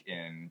like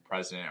in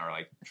president or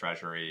like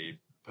treasury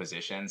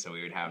position, so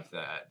we would have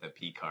the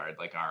P card,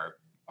 like our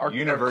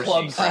university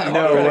club card.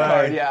 No way.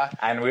 card, yeah.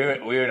 And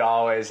we would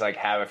always like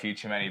have a few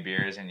too many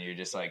beers, and you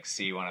just like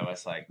see one of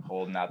us like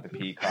holding out the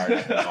P card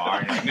at the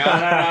bar, and you're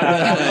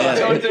like, no,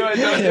 don't do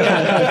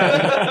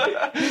it.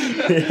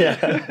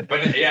 Yeah.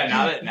 But yeah,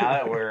 now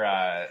that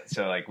we're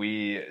so like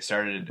we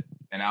started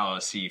an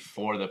LLC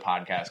for the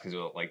podcast because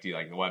we'll like do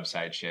like the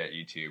website shit,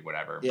 YouTube,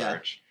 whatever, Yeah.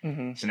 merch.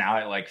 Mm-hmm. So now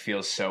it like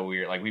feels so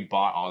weird. Like we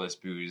bought all this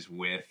booze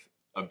with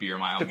a beer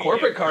mile. The media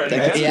corporate card,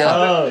 credit. man. Yeah.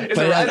 Oh, It's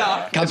Put a it on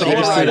write-off. company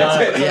It's a website.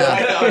 write-off. It's a Yeah.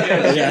 write-off.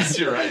 Yeah. Yes,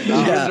 you're right.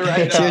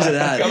 Yeah. Cheers to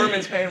that.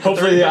 Government's paying for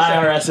Hopefully the 30%.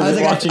 IRS I was isn't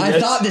like, watching I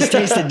this. thought this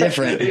tasted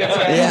different.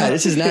 Yeah.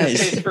 This is nice.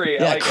 Tastes free.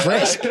 I Yeah, like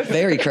crisp. that.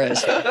 Very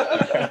crisp.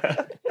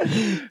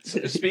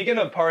 Speaking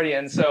of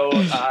partying, so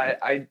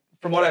I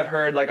from what I've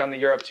heard, like on the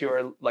Europe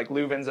tour, like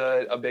Leuven's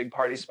a big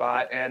party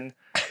spot, and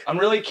I'm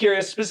really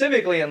curious,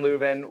 specifically in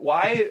Leuven,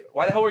 why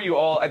the hell were you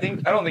all? I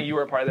don't think you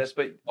were a part of this,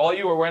 but all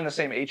you were wearing the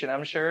same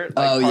H&M shirt,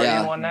 like Oh, partying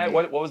yeah. one night.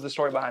 What was the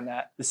story behind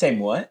that? The same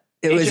what?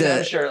 It was H&M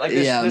a shirt, like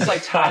this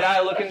like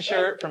tie-dye looking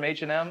shirt from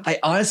H&M. I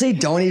honestly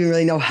don't even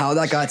really know how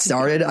that got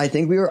started. I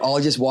think we were all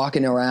just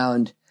walking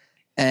around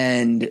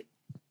and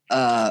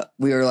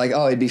we were like,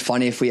 oh, it'd be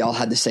funny if we all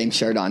had the same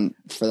shirt on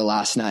for the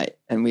last night.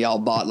 And we all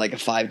bought like a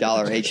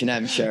 $5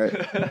 H&M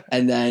shirt.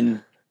 And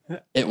then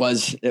it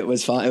was fun. It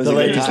was The a good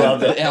ladies time.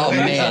 loved it. Oh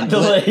man. The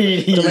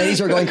ladies. The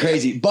ladies were going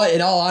crazy. But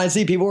in all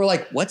honesty, people were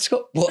like,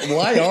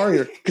 why are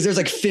you? Because there's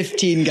like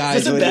 15 guys.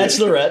 It's a with you.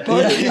 bachelorette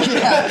party.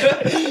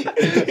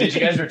 Yeah. Did you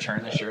guys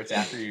return the shirts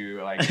after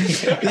you like?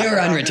 They were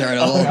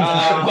unreturnable.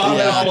 Vomit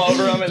Yeah. all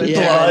over them and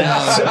Yeah,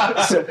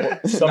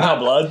 blood. no. Somehow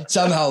blood.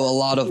 Somehow a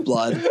lot of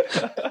blood.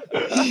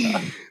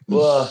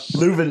 Well,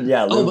 Leuven,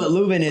 yeah. Oh, Leuven. but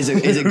Leuven is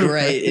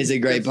a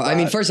great. I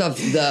mean, first off,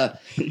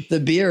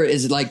 the beer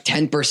is like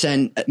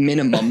 10%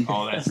 minimum,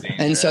 Oh, that's dangerous.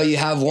 and so you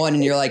have one,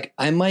 and you're like,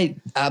 I might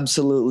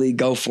absolutely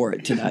go for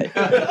it tonight.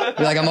 You're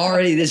like, I'm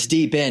already this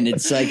deep in.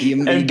 It's like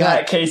you and got.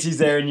 Pat Casey's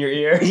there in your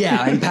ear.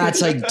 Yeah, and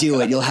Pat's like,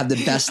 do it. You'll have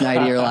the best night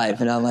of your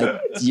life. And I'm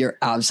like, you're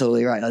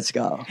absolutely right. Let's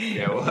go.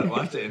 Yeah, we'll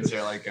have to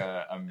insert like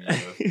a meme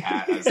of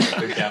Pat as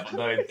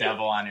like the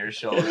devil on your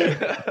shoulder.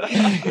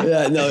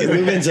 Yeah, no,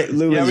 Leuven's Yeah,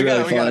 we really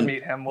gotta fun.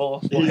 meet him. We'll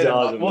He's hit him up.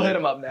 awesome, We'll man. hit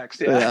him up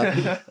next.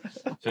 Yeah.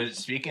 So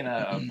speaking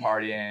of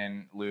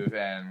partying,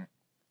 Leuven,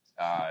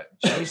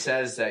 Jenny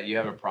says that you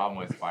have a problem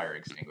with fire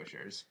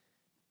extinguishers.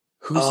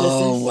 Who says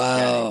Oh this?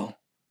 wow,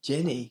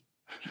 Jenny.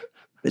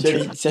 The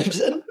Jenny tr-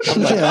 Simpson?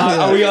 I'm like, Yeah.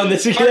 are we on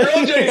this again? Our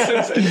girl Jenny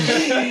Simpson.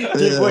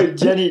 Yeah. Wait,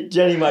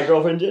 Jenny, my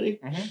girlfriend Jenny?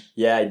 Mhm.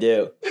 Yeah, I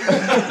do.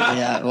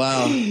 Yeah,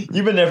 wow.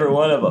 You've been never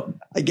one of them.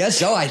 I guess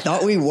so. I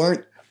thought we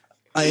weren't.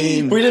 I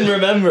mean, We didn't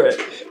remember it,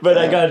 but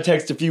I got a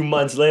text a few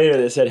months later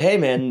that said, "Hey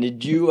man,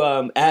 did you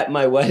at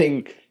my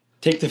wedding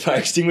take the fire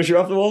extinguisher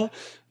off the wall?"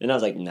 And I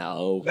was like,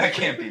 "No, That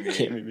can't be me.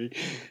 can't be me."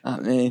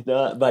 me.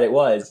 No, but it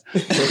was.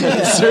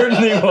 It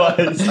certainly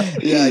was.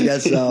 Yeah, I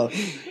guess so.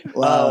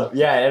 Wow.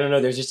 Yeah, I don't know.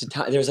 There's just a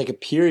time. There was like a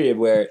period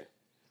where,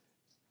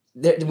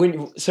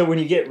 when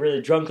you get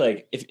really drunk,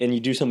 like and you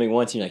do something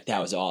once, and you're like,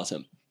 "That was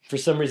awesome." For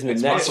some reason, the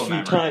It's next muscle few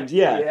memory. times,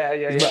 yeah.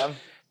 Yeah.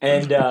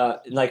 And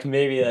like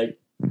maybe like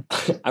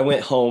I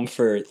went home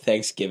for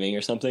Thanksgiving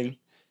or something,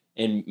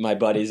 and my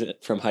buddies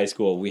from high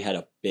school, we had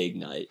a big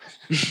night.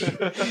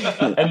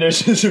 And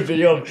there's just a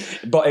video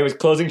but it was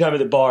closing time at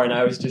the bar, and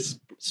I was just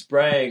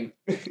spraying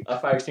a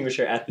fire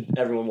extinguisher at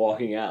everyone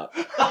walking out,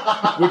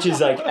 which is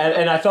like,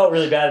 and I felt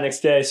really bad the next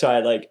day, so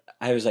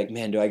I was like,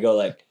 man, do I go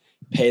like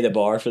pay the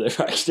bar for the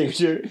fire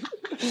extinguisher?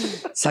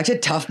 Such a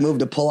tough move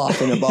to pull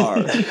off in a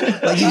bar.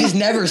 Like you just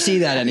never see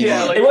that anymore.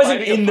 Yeah, like- It wasn't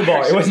finding a in the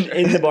bar. fire It wasn't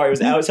in the bar. It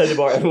was outside the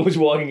bar. Everyone was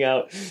walking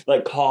out,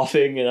 like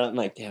coughing, and I'm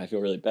like, damn, I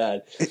feel really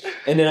bad.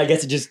 And then I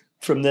guess it just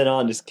from then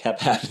on just kept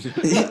happening.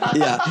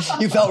 Yeah,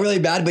 you felt really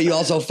bad, but you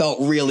also felt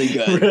really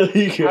good.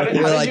 Really How good. did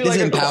You're you like, this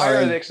is acquire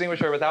empowering. the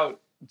extinguisher without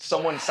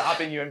someone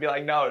stopping you and be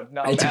like, no,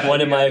 It's bad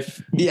one idea. of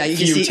my Yeah, you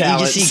few can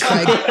talents. see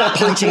Craig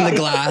punching the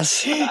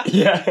glass,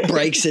 yeah,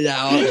 breaks it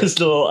out. just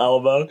a little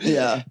elbow.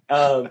 Yeah.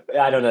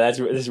 I don't know. This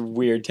is a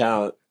weird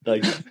talent.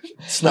 Like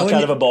snuck wouldn't-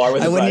 out of a bar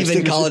with. I a wouldn't fire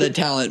even call it a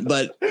extinguisher. talent,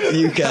 but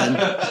you can.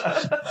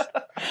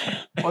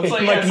 Well, it's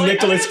Like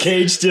Nicolas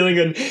Cage stealing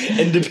an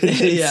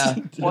Independence. Yeah.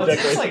 Well,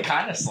 it's just like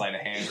kind of sleight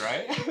of hand,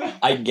 right?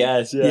 I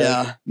guess. Yeah.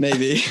 Yeah,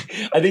 maybe.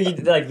 I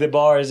think like the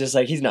bar is just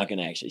like he's not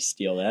gonna actually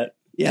steal that.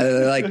 Yeah,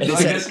 they're like, Like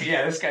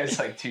this guy's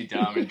like too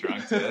dumb and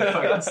drunk to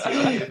fucking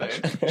steal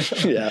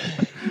anything. yeah.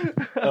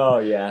 Oh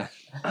yeah.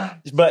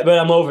 But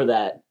I'm over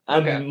that.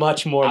 I'm Okay.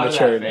 much more Out of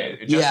mature that now.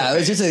 phase. Yeah, it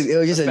was just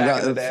a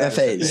Back in the day, a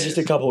phase. It's just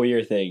a couple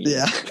year thing.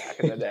 Yeah, Back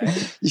in the day.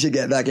 you should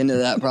get back into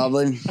that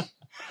probably.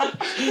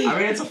 I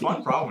mean, it's a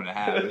fun problem to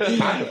have. It's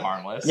kind of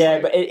harmless. Yeah,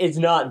 but it's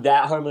not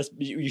that harmless.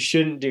 You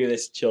shouldn't do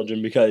this,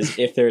 children, because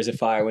if there's a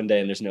fire one day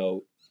and there's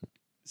no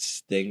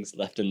things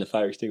left in the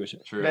fire extinguisher.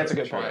 True. That's a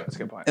good true. point. That's a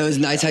good point. It was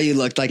nice how you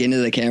looked like into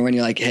the camera and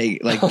you're like, hey,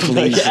 like Like,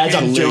 please, as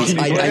I'm please. joking,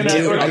 I we're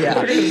do, We're yeah,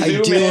 gonna I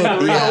zoom do, in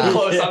real yeah.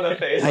 close on the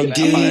face. I on that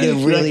do one. need to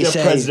really like the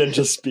say,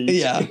 presidential speech.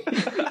 yeah,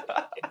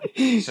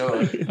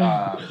 So,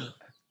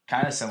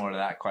 kind of similar to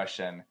that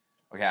question.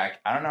 Okay,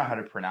 I don't know how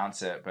to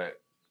pronounce it,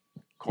 but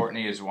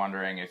Courtney is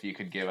wondering if you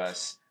could give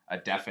us a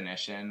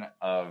definition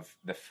of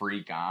the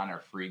freegan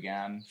or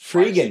freegan.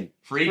 Freegan.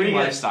 Freegan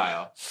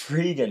lifestyle.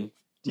 Freegan.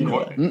 Do you know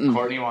that? Mm-mm.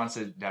 Courtney wants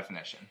a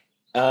definition.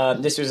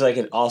 This was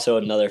like also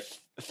another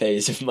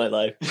phase of my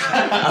life.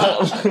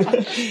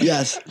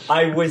 yes,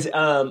 I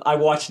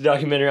watched a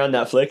documentary on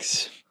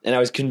Netflix, and I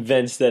was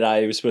convinced that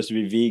I was supposed to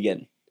be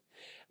vegan,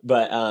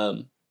 but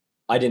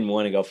I didn't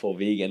want to go full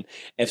vegan,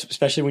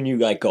 especially when you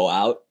like go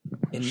out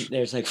and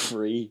there's like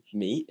free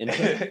meat,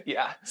 and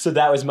Yeah. so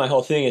that was my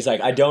whole thing. Is like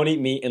I don't eat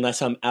meat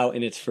unless I'm out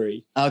and it's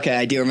free. okay,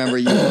 I do remember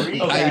you.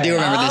 I do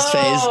remember this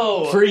phase.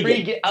 Oh,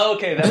 Freegan.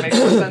 okay, that makes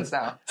more sense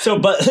now. So,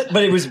 but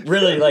it was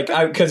really like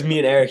because me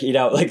and Eric eat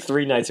out like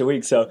 3 nights a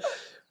week, so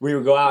we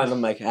would go out and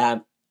I'm like,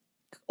 I'm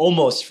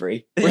almost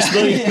free. We're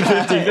splitting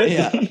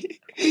Yeah.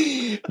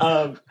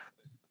 50-50.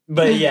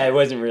 But yeah, it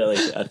wasn't really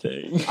a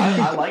thing.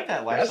 I like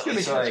that That's lifestyle.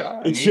 gonna So, catch like, on.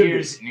 It New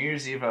should be.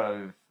 Year's Eve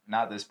of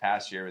not this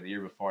past year, but the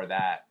year before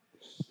that.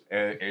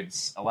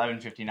 It's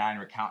 11:59.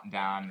 We're counting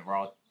down. We're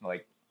all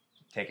like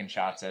taking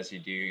shots as you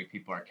do.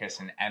 People are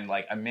kissing, and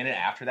like a minute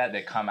after that,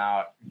 they come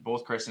out.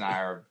 Both Chris and I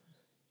are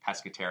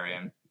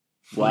pescatarian.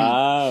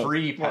 Wow.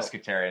 Free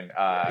pescatarian.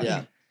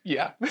 Yeah.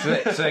 Yeah.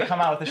 So they come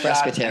out with the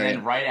shots, and Pescatarian.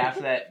 then right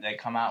after that, they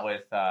come out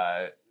with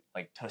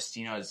like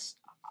Tostino's,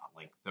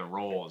 like the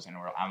rolls, and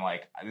I'm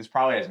like, this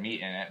probably has meat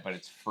in it, but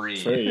it's free.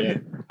 Free, yeah.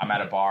 I'm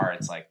at a bar.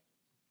 It's like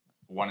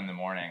 1 a.m.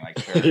 Like,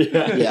 sure.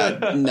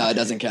 Yeah, no, it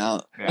doesn't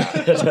count.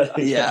 Yeah.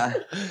 Yeah.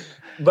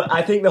 But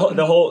I think the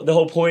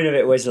whole point of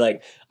it was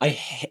like I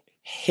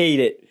hate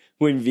it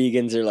when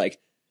vegans are like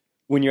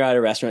when you're at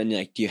a restaurant and you're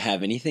like, do you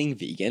have anything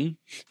vegan?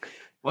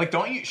 Like,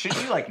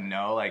 shouldn't you like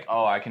know, like,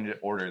 oh, I can just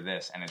order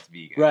this and it's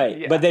vegan. Right.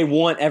 Yeah. But they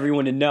want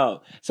everyone to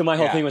know. So my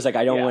whole Yeah. thing was like,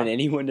 I don't Yeah. want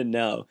anyone to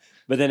know.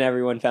 But then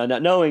everyone found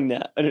out knowing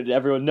that. And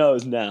everyone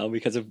knows now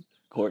because of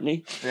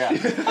Courtney. Yeah.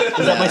 Is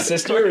that my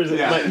sister? Or is it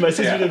Yeah. my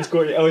sister Yeah. name's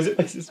Courtney? Oh, is it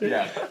my sister?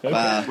 Yeah. Okay.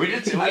 Wow. We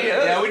did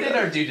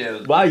our due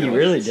diligence. Wow, you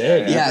really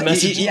did. Yeah,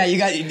 Message- you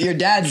got your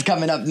dad's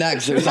coming up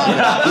next or something.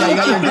 Yeah, you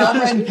got your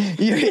girlfriend,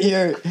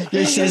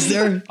 your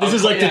sister. This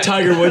is like yeah. the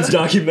Tiger Woods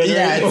documentary.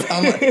 Yeah,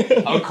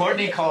 it's, Oh,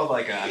 Courtney called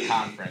like a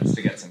conference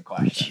to get some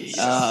questions.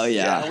 oh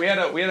yeah, We had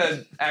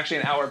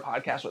actually an hour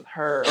podcast with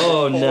her.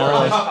 Oh, no.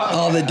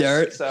 all the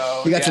dirt.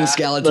 So You got some yeah.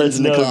 skeletons That's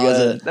in the no closet.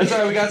 good. That's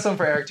right. We got some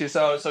for Eric too.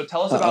 So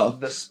tell us Uh-oh. about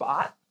the spot.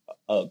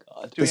 Oh,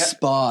 God. Do The we have-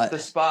 spot. The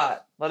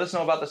spot. Let us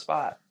know about the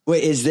spot.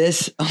 Wait, is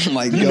this? Oh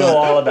my god! You know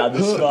all about the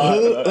Who- spot.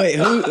 who- wait,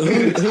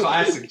 who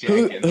Classic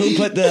Jenkins. who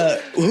put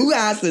the? Who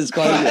asked this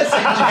question?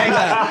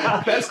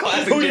 That's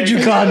classic. Who did you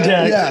Jenkins.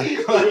 contact?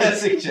 Yeah.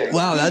 Classic Jenkins.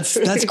 Wow,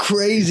 that's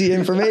crazy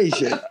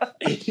information.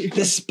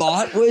 The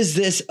spot was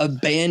this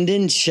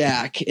abandoned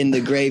shack in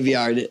the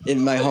graveyard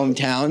in my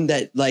hometown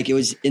that like it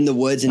was in the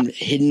woods and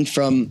hidden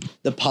from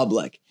the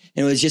public.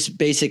 And it was just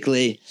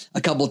basically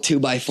a couple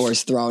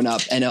 2x4s thrown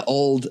up and an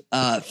old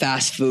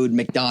fast food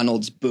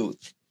McDonald's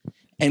booth.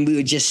 And we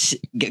would just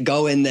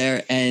go in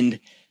there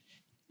and,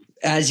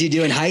 as you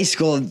do in high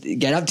school,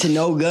 get up to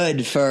no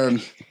good for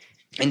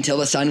until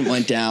the sun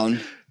went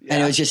down.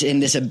 And it was just in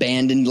this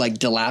abandoned, like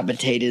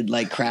dilapidated,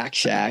 like crack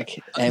shack,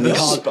 and we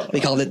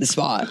called it the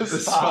spot. The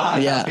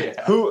spot. Yeah.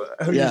 Who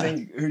do Yeah.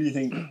 you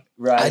think?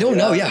 I don't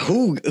know. Yeah,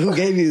 who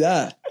gave you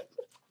that?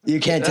 You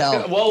can't That's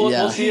tell. good. Well,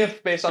 yeah. we'll see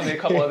if based on the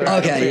couple other. Okay,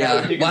 items we yeah.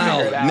 have, you can Wow,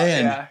 figure it out.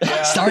 man. Yeah,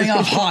 yeah. Starting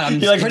off hot. I'm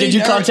You're like, pretty did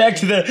you ner-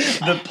 contact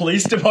the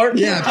police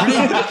department?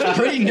 Yeah,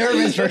 pretty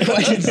nervous for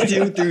questions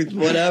too through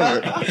whatever.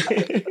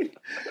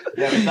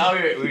 Yeah, we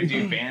thought we would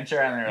do banter,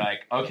 and they're like,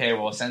 okay,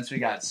 well, since we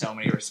got so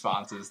many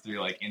responses through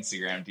like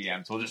Instagram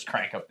DMs, we'll just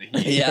crank up the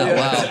heat. Yeah,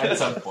 wow. At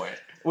some point.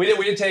 We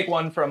did take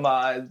one from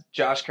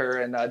Josh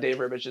Kerr and Dave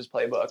Ribich's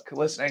playbook.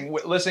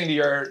 Listening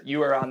to you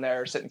were on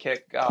there sit and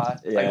kick like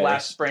Yeah.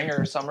 last spring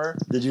or summer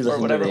Did you or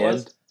listen whatever to it the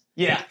was. end?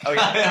 Yeah. Oh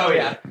yeah. Oh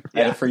yeah. I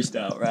had a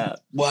freestyle rap.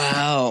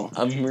 Wow.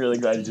 I'm really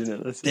glad you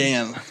didn't listen.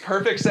 Damn.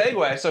 Perfect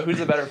segue. So who's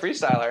the better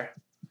freestyler?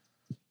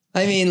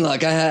 I mean,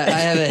 look, I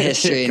have a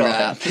history in Go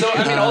rap. So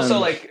I mean, also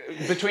like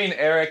between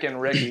Eric and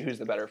Ricky, who's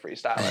the better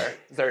freestyler?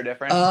 Is there a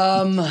difference?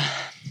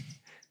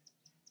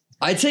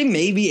 I'd say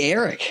maybe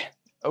Eric.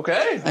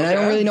 Okay. And I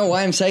don't really know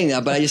why I'm saying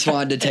that, but I just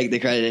wanted to take the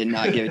credit and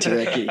not give it to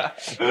Ricky.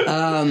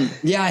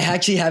 Yeah, I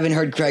actually haven't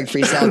heard Craig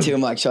freestyle too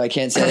much, so I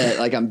can't say that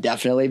like I'm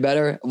definitely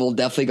better. We'll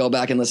definitely go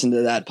back and listen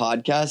to that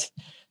podcast.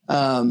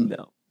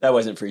 No, that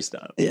wasn't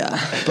freestyle. Yeah,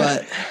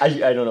 but I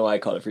don't know why I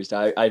called it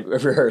freestyle. I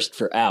rehearsed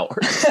for hours.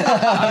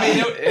 I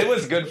mean, it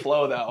was good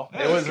flow though.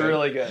 It was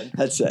really good.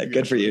 that's it.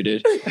 Good for you,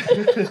 dude.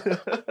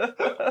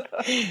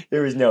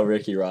 There was no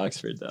Ricky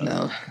Roxford though.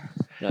 No.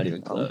 Not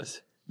even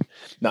close.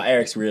 No,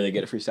 Eric's really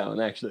good at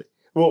freestyling, actually.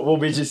 We'll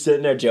be just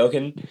sitting there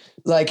joking.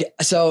 Like,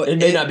 so It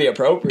may not be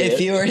appropriate.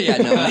 if you were, yeah,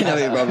 no, it might not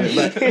be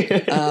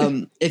appropriate.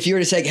 But if you were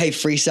to say, "Hey,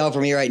 freestyle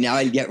for me right now,"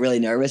 I'd get really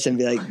nervous and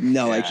be like,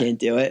 "No, I can't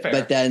do it." Fair.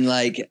 But then,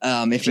 like, if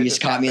you It just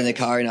just caught me in the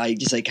happens. car and I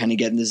just like kind of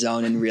get in the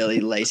zone and really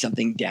lay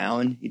something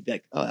down, you'd be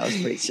like, "Oh, that was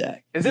pretty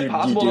sick." Is it You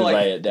possible do to like?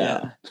 lay it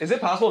down. Yeah. Is it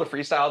possible to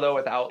freestyle though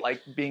without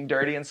like being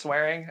dirty and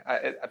swearing? I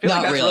feel Not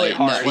like that's really, really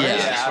hard. no, Yeah.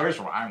 yeah. Swears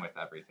rhyme with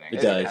everything.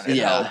 It does. kinda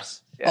Yeah.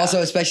 helps. Yeah.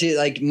 Also, especially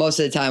like most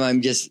of the time,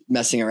 I'm just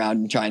messing around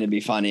and trying to be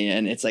funny,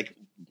 and it's like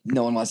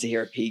no one wants to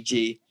hear a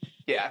PG.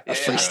 yeah,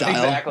 freestyle.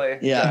 Exactly.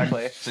 Yeah.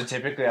 Exactly. So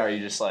typically, are you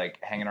just like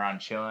hanging around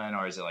chilling,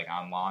 or is it like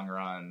on long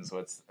runs?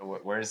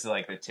 Where's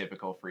like the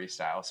typical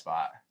freestyle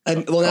spot?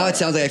 Well, now it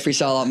sounds like I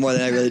freestyle a lot more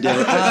than I really do.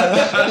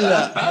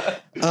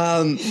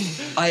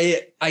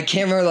 I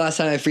can't remember the last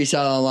time I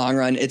freestyled on a long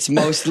run. It's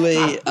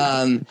mostly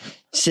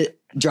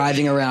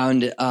driving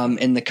around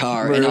in the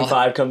car. Maroon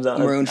 5 comes on.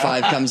 Maroon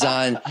 5 comes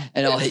on,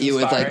 and I'll hit you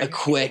with like a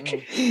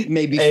quick,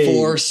 maybe Hey.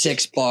 4 or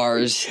 6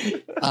 bars,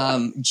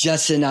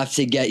 just enough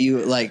to get you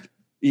like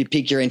you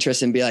pique your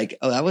interest and be like,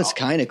 "Oh, that was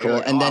kind of cool."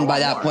 like, And then "Oh, by one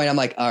that more." point, I'm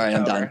like, "All right,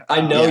 I'm done."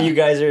 I know Yeah. you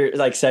guys are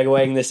like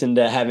segueing this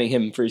into having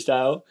him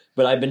freestyle,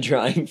 but I've been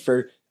trying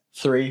for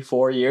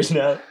 3-4 years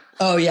now.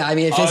 Oh yeah, I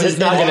mean, if Oh, this it's is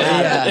not gonna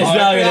happen. yeah. It's not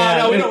gonna No,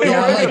 happen. we don't Yeah,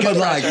 I'm we're like, gonna good put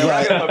luck, pressure. We're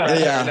right. gonna put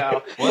pressure Yeah.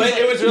 now. But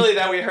it was really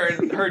that we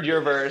heard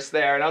your verse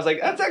there, and I was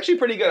like, that's actually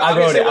pretty good. I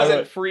wrote Obviously, it. it I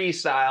wasn't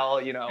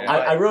freestyle, you know.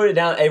 I wrote it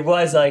down. It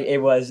wasn't.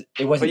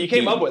 but you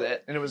came deep. up with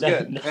it, and it was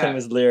good. Nothing Yeah.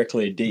 was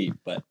lyrically deep,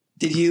 but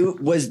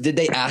Did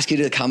they ask you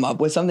to come up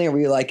with something, or were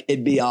you like,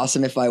 it'd be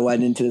awesome if I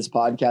went into this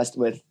podcast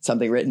with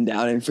something written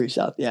down and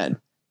freestyle at the end?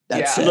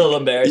 That's Yeah. a little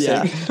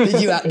embarrassing.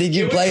 Yeah. Did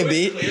you play a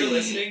beat?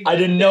 I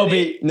didn't know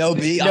beat. No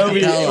beat. No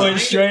beat. It Acapella. went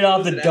straight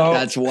off the dome.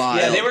 That's wild.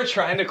 Yeah, they were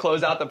trying to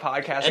close out the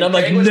podcast, And I'm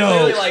like, Craig was no.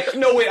 clearly like,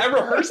 no, wait, I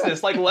rehearsed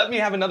this. Like, let me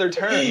have another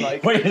turn.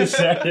 Like, Wait a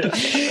second.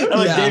 I'm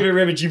like, Yeah. David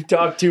Ribbit, you've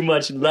talked too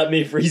much. Let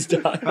me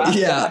freestyle.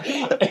 Yeah.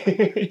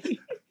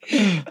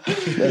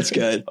 That's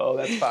good. oh,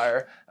 that's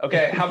fire.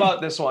 Okay, how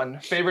about this one?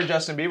 Favorite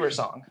Justin Bieber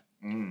song?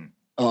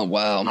 Oh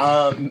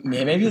wow.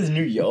 Maybe his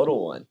new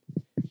Yodel one.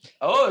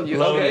 Oh, you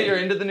Lonely. okay? You're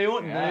into the new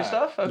Yeah.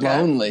 stuff? Okay.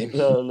 Lonely.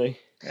 Lonely.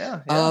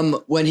 Yeah. yeah.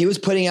 When he was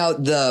putting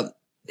out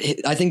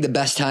I think the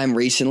best time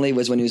recently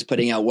was when he was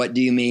putting out "What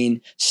Do You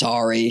Mean?"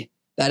 Sorry.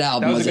 That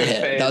album That was was a a good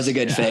hit. phase. That was a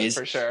good Yeah, phase.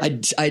 for sure.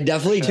 I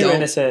definitely Too don't.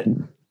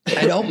 innocent.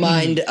 I don't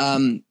mind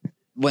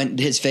when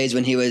his phase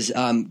when he was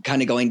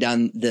kind of going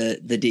down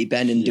the deep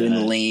end and doing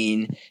the Yeah.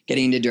 lean,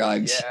 getting into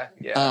drugs.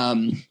 Yeah. Yeah.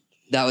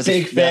 That was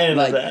Big fan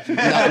of that. No,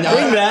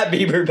 Bring that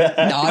Bieber back.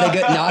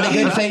 not a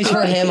good phase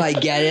for him. I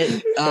get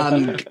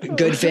it.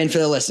 Good fan for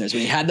the listeners.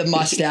 When he had the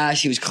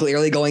mustache, he was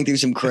clearly going through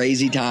some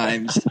crazy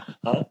times.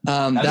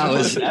 That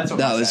was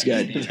mustache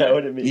good. means. Is that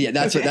what it means? Yeah,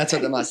 that's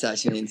what the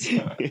mustache means.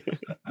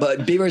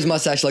 But Bieber's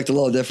mustache looked a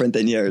little different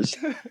than yours.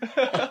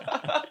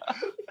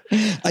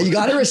 You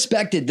got to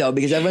respect it though,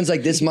 because everyone's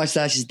like, this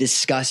mustache is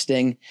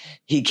disgusting.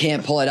 He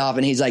can't pull it off,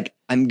 and he's like,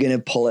 I'm gonna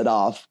pull it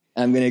off.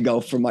 I'm gonna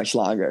go for much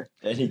longer.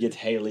 And he gets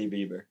Hailey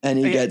Bieber. And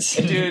he gets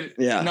Dude,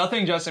 yeah.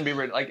 nothing Justin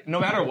Bieber, like, no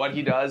matter what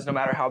he does, no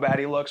matter how bad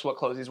he looks, what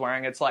clothes he's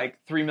wearing, it's like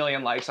 3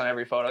 million likes on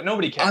every photo.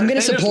 Nobody cares. I'm gonna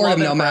They just support love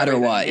him no for matter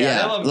everything. what. they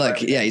Yeah, love him for look,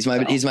 everything. yeah, he's my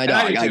And dog.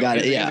 I I do too. got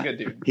it. He's Yeah, a good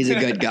dude. he's a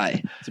good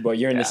guy. So, boy,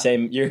 you're in Yeah.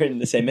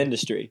 the same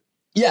industry.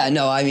 Yeah,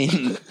 no, I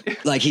mean,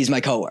 like he's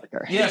my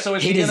coworker. Yeah, so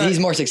is He's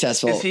more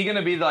successful. Is he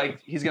gonna be like,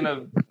 he's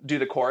gonna do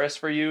the chorus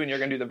for you and you're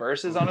gonna do the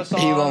verses on a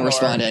song? He won't or-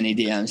 respond to any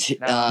DMs.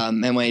 No.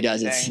 And when he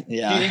does, it's Dang. Do you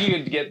yeah. think you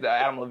could get the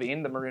Adam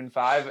Levine, the Maroon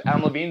 5?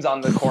 Adam Levine's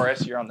on the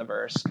chorus, you're on the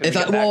verse. Could If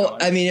we I, get that well,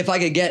 going? I mean, if I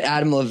could get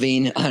Adam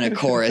Levine on a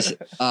chorus,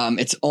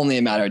 it's only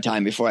a matter of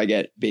time before I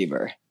get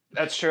Bieber.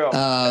 That's true.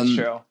 That's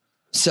true.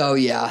 So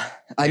yeah,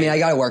 I mean, I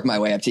got to work my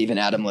way up to even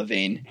Adam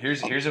Levine.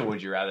 Here's a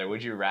would you rather.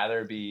 Would you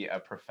rather be a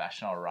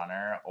professional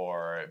runner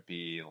or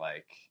be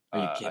like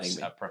Are you kidding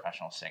me? a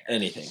professional singer?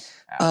 Anything.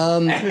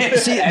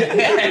 See,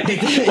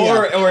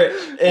 Or anything.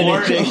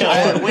 Wait, I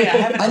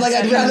haven't I'm like,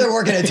 I'd rather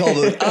work in a toll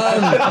booth.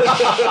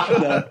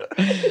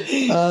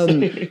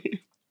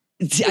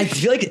 See, I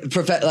feel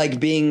like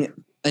being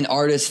an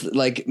artist,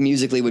 like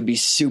musically, would be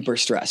super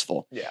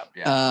stressful.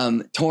 Yeah.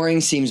 Touring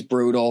seems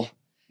brutal.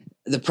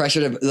 The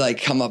pressure to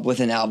like come up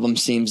with an album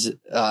seems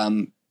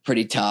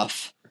pretty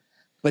tough.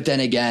 But then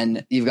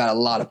again, you've got a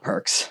lot of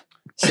perks.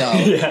 So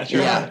Yeah, Sure.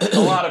 yeah. A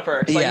lot of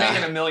perks. Like Yeah.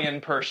 making $1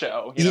 million per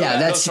show.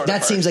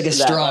 That seems like a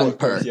strong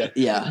perk.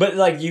 Yeah. But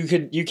like you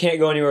can't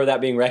go anywhere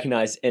without being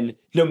recognized. And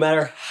no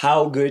matter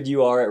how good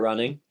you are at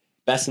running,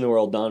 best in the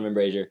world, Donovan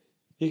Brazier,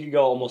 he could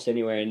go almost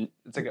anywhere and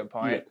It's a good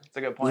point. It's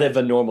a good point. live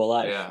a normal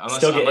life. Yeah, unless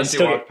Still you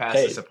get walk past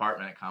paid. this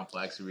apartment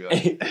complex, we'd be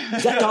like,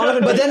 Is that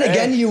Donovan? But then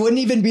again, you wouldn't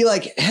even be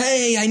like,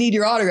 "Hey, I need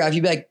your autograph."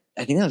 You'd be like,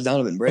 "I think that was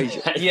Donovan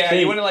Brazier." Yeah,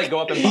 you wouldn't like go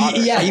up and bother.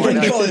 Yeah, you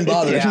wouldn't go and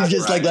bother. Yeah, You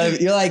just right. like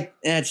you're like,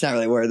 it's not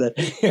really worth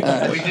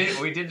it.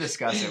 we did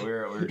discuss it. We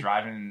were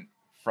driving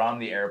from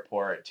the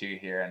airport to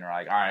here, and we're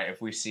like, all right,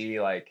 if we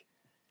see like,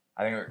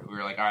 I think we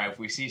were like, all right, if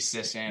we see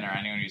Sisson or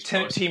anyone who's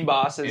Team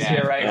bosses Yeah.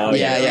 here, right? Oh,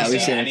 Yeah, if we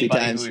we've see seen it a few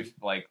anybody times. who's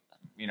like,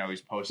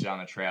 who's posted on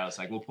the trail, it's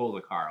like we'll pull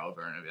the car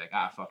over and it'll be like,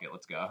 fuck it,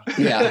 let's go.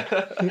 Yeah,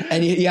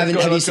 and you haven't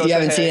Let's go you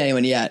haven't say seen hey.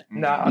 anyone yet.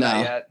 No, No. not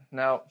yet.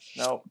 No.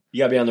 You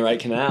gotta be on the right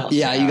canal.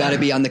 Yeah, you got to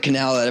be on the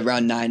canal at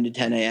around 9 to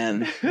 10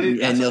 a.m.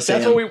 and they'll say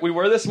That's what we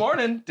were this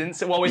morning. Didn't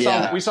say. Well,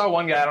 Yeah. we saw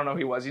one guy. I don't know who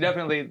he was. He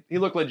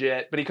looked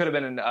legit, but he could have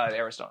been an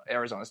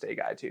Arizona State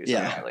guy too. So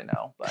Yeah. I don't really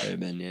know. Could But have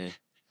been, yeah.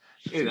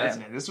 Dude,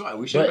 this is why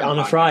we should. But have been on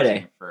a podcasting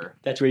Friday. for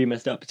That's where you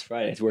messed up. It's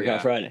Friday. It's Workout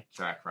Yeah. Friday.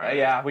 track Friday.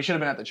 yeah, we should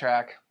have been at the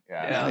track.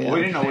 yeah. Yeah. Well,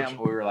 we didn't know which. Damn.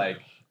 We were like,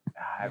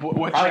 What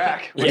probably-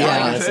 track?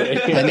 Yeah,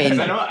 honestly. I mean,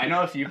 I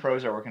know a few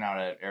pros are working out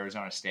at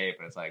Arizona State,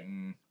 but it's like,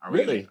 are we?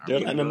 Really? Are They're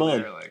we letting gonna them go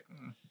on. there? Like,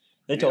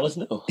 They told us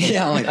no.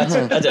 Yeah, I'm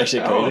like, That's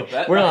actually Oh, crazy.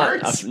 that We're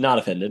hurts. not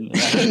offended.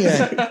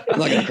 yeah, I'm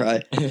not gonna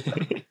cry.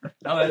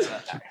 No, that's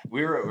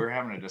we were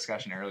having a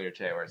discussion earlier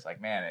today where it's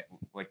like, man,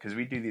 because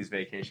we do these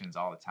vacations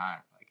all the time.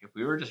 Like, if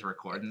we were just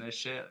recording this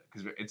shit,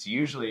 because it's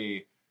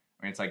usually,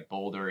 it's like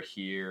Boulder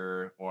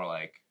here or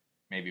like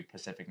maybe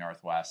Pacific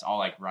Northwest, all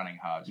like running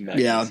hubs.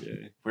 Yeah. If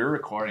we were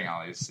recording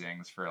all these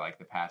things for like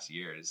the past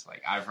years,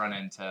 like I've run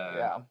into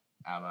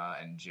Emma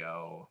and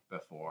Joe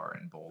before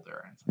in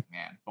Boulder, and it's like,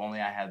 man, if only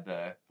I had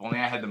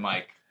the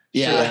mic.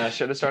 Yeah,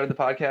 Should have started the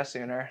podcast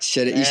sooner. you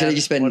should have Man,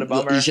 just been. what a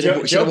bummer. You should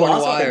have worn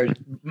wired.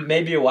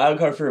 Maybe a wild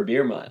card for a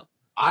beer mile.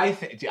 I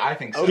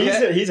think so.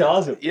 Okay. He's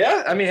awesome.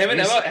 Yeah, I mean, him and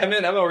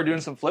Emma were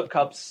doing some flip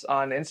cups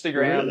on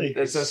Instagram. Really?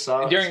 It's a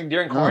sub.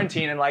 during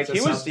quarantine, and like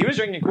It's a he was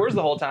drinking Coors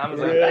the whole time. I was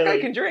like, that Really? guy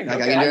can drink. That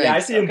guy Okay. can drink. Yeah, I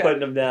see him Okay. putting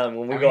them down.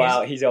 When we I go mean,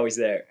 out, he's always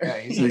there. Yeah,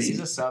 he's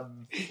a sub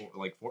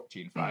like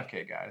 14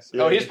 5K guys.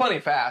 Oh, he's plenty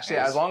fast. Yeah,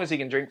 Yes. as long as he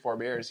can drink 4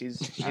 beers, he's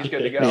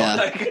good to go. Yeah.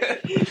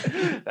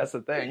 Like, that's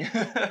the thing.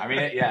 I mean,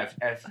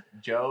 if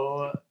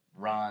Joe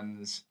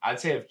runs, I'd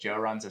say if Joe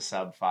runs a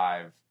sub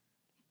 5,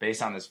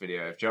 based on this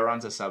video, if Joe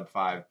runs a sub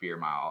 5 beer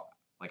mile,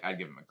 like I'd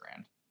give him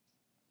 $1,000.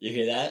 You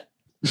hear that?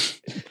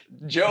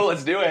 Joe,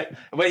 let's do it.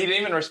 But he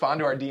didn't even respond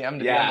to our DM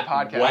to be on the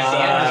podcast. Wow. Wow.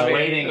 I was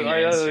waiting in the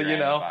Instagram You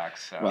know.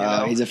 box. So.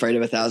 Wow, he's afraid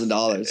of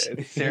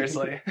 $1,000.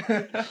 Seriously.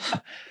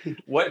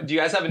 What do you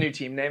guys have a new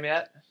team name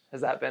yet?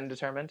 Has that been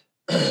determined?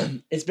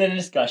 It's been a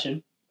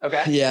discussion.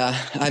 Okay. Yeah,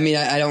 I mean,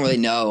 I don't really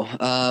know.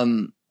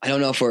 I don't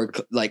know if we're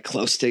like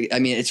close to. I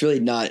mean, it's really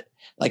not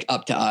like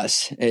up to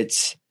us.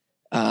 It's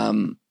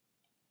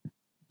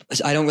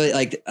I don't really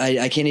like.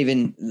 I can't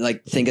even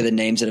like think of the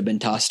names that have been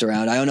tossed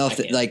around. I don't know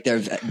if like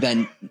there've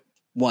been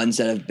ones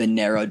that have been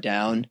narrowed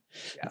down.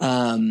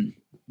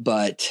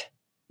 But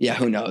yeah,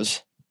 who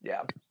knows?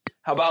 Yeah.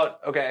 How about,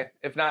 okay,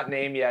 if not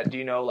name yet, do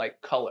you know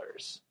like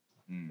colors?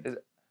 Mm.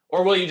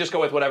 Or will you just go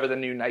with whatever the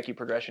new Nike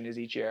progression is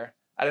each year?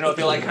 I don't know if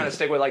you'll like kind of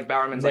stick with like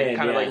Bowerman's like Man,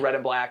 kind of yeah. like red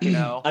and black, you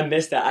know? I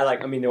missed that.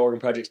 I mean, the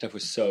Oregon Project stuff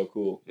was so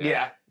cool.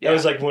 Yeah. That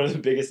was like one of the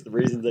biggest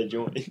reasons I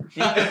joined.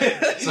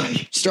 It's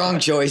like, Strong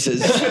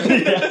choices.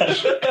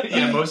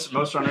 yeah, most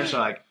runners are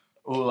like,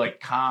 oh, like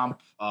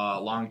comp,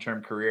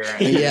 long-term career.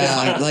 And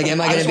Yeah, like,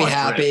 am I going just to be want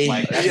happy? drip.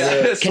 Like, that's Yeah.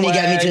 it. Can you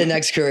get me to the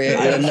next career,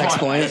 I the just next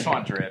want- I point? just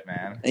want drip,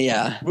 man.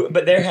 Yeah,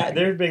 But there have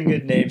been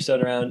good names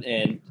thrown around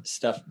and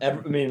stuff. I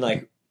mean,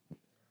 like,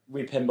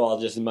 we pinball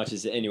just as much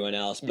as anyone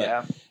else.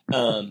 But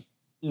Yeah.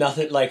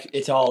 nothing, like,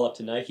 it's all up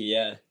to Nike,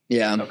 yeah.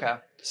 yeah. Okay.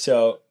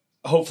 So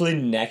hopefully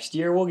next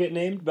year we'll get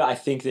named, but I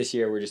think this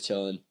year we're just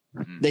chilling.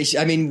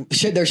 I mean,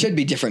 there should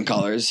be different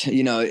colors.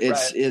 You know,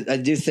 I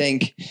do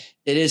think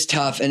it is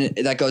tough, and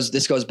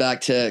this goes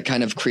back to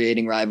kind of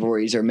creating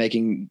rivalries or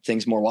making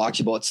things more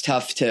watchable. It's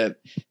tough to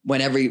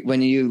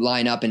when you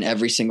line up and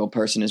every single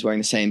person is wearing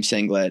the same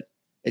singlet.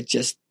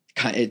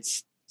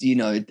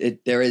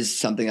 There is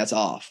something that's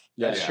off.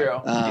 That's Yeah.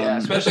 true. Yeah.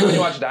 Especially when you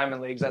watch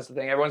Diamond Leagues, that's the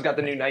thing. Everyone's got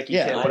the new Nike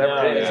Yeah, kit, I whatever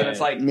know, it is. yeah. And it's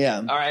like, Yeah.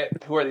 all right,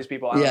 who are these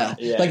people? I don't Yeah. know.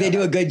 Yeah. Like they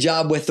do a good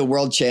job with the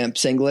world champ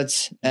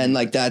singlets, and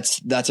like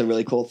that's a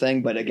really cool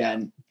thing. But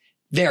again,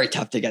 very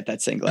tough to get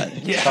that singlet.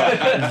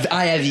 Yeah.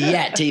 I have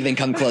yet to even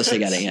come close to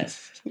getting it.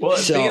 Well,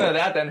 So- speaking of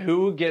that, then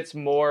who gets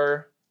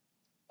more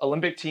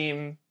Olympic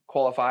team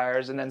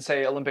qualifiers and then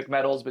say Olympic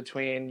medals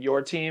between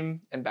your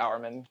team and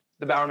Bowerman,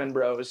 the Bowerman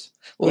Bros?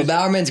 Well,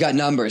 Bowerman's got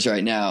numbers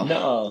right now.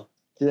 No.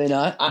 Do they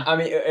not? I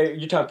mean,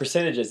 you're talking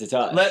percentages, it's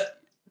us.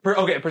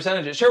 Okay,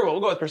 percentages. Sure,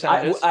 we'll go with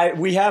percentages.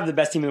 We have the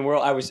best team in the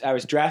world. I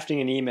was drafting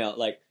an email.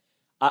 Like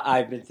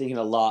I've been thinking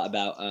a lot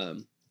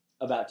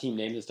about team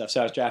names and stuff.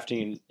 So I was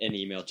drafting an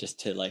email just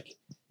to like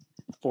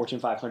Fortune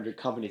 500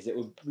 companies. It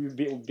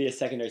would be a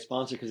secondary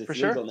sponsor because it's For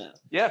legal now.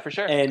 Yeah, for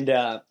sure. And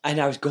I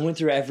was going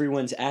through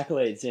everyone's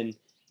accolades, and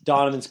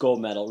Donovan's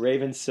gold medal,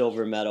 Raven's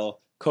silver medal,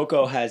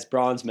 Coco has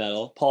bronze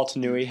medal, Paul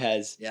Tanui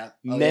has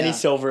many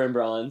silver and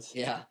bronze.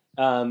 Yeah.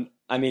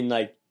 I mean,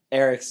 like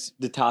Eric's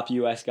the top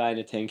U.S. guy in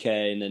the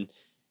 10K, and then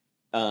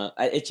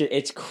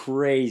it's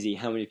crazy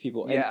how many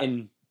people.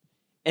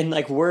 And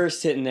like we're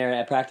sitting there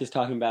at practice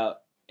talking about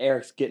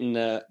Eric's getting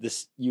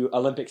this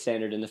Olympic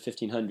standard in the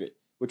 1500,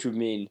 which would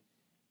mean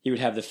he would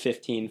have the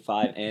 15,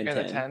 5, and 10.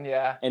 The 10,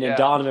 yeah. And then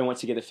Donovan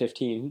wants to get the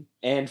 15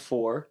 and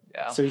 4,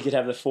 so he could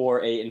have the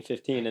 4, 8, and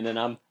 15. And then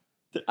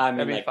I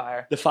mean, like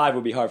fire. The 5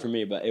 would be hard for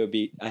me, but it would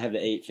be I have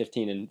the 8,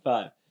 15, and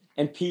 5.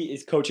 And Pete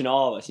is coaching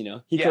all of us.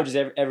 He coaches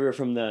everywhere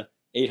from the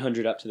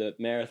 800 up to the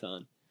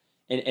marathon.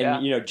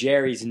 And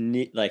Jerry's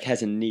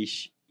has a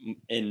niche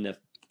in the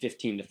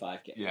 15 to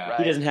 5K. Yeah. Right.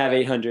 He doesn't have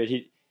 800.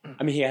 He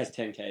has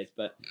 10Ks,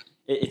 but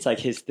it's like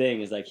his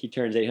thing is like he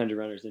turns 800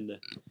 runners into.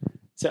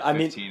 So I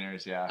mean,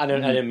 15ers, yeah. I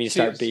didn't mean to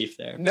start beef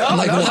there. No, I'm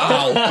like,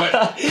 wow.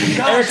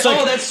 Gosh,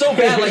 that's so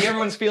bad. Like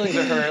everyone's feelings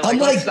are hurt. I'm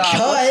like, let's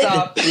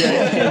stop.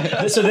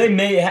 Yeah. So they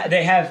may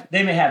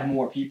have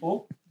more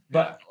people,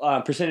 but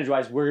percentage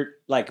wise, we're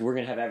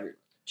gonna have every.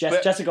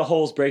 Jessica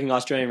Hull's breaking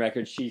Australian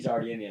records. She's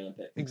already in the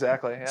Olympics.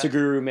 Exactly. Yeah.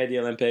 Saguru made the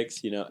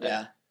Olympics.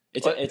 Yeah.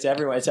 It's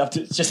everyone. It's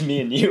just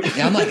me and you.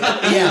 Yeah, I'm like,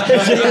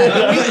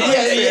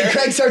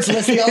 Craig starts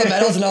listing all the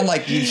medals, and I'm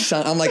like, you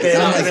son. I'm like,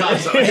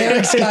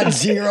 Eric's got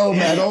 0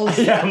 medals.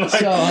 Yeah, I'm like,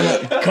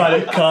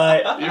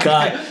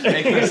 cut.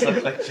 Making us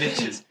look like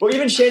bitches. Well,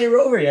 even Shady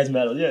Rover has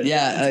medals. Yeah.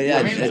 Yeah.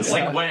 I mean, it's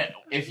like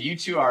if you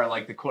two are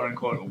like the quote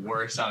unquote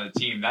worst on the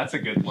team, that's a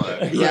good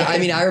look. Yeah, I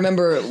mean, I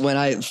remember when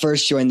I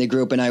first joined the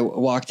group, and I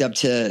walked up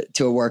to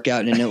a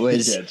workout, and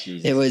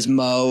it was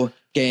Mo,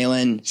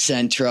 Galen,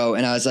 Centro,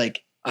 and I was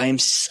like, I'm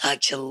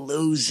such a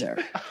loser.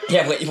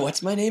 Yeah, wait,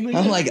 what's my name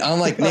again? I'm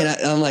like, man,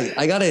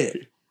 I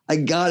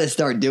gotta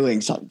start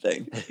doing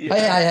something.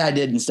 Yeah. I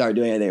didn't start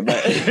doing anything,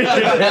 but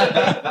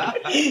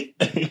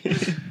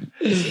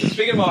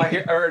speaking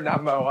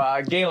of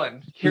Mo,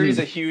 Galen, here he's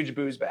a huge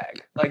booze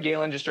bag. Like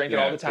Galen just drinking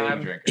all the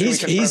time.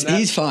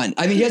 He's fun.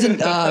 I mean, he hasn't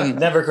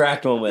never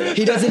cracked one with it.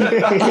 He doesn't.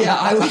 Yeah,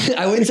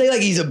 I wouldn't say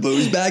like he's a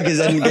booze bag because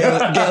then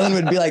Galen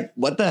would be like,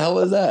 "What the hell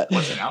was that?"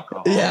 What's an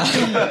alcohol?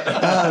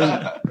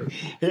 Yeah.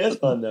 He is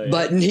fun though. Yeah.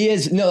 But he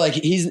is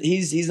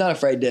he's not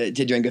afraid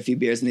to drink a few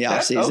beers in the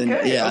off season.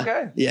 Okay, yeah.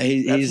 Okay.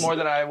 Yeah. That's more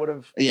than I would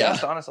have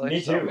guessed, honestly.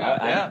 Me too.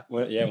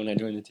 When I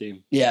joined the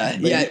team. Yeah.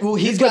 But yeah. Well,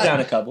 he's got down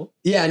a couple.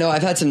 Yeah. No,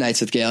 I've had some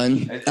nights with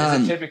Galen. Is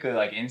it typically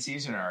like in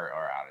season or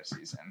out of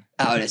season?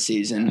 Out of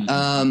season.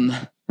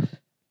 I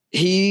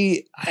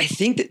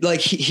think that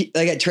like he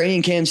like at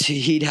training camps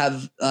he'd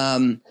have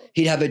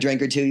a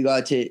drink or two. You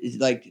got to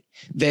like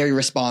very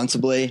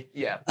responsibly.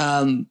 Yeah.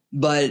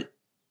 But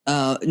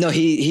no,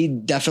 he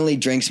definitely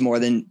drinks more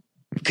than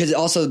because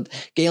also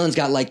Galen's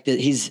got like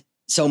he's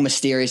so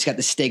mysterious, got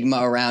the stigma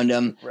around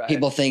him. Right.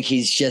 People think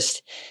he's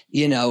just,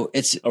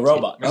 it's a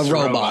robot. A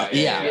robot.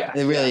 Yeah.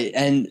 Really.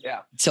 And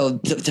so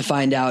to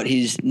find out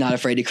he's not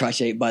afraid to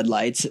crush 8 Bud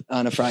Lights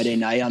on a Friday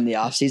night on the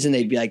off season,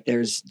 they'd be like,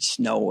 there's just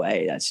no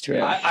way that's true.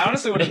 I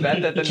honestly would have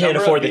bet that the can't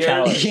number afford of the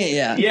calories.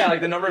 Yeah,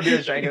 like the number of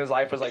beers drank in his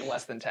life was like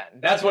less than 10.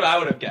 That's what I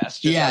would have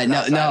guessed. Yeah,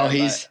 no,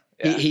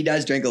 he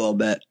does drink a little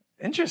bit.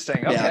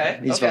 Interesting. Okay.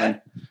 Yeah, he's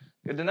fun.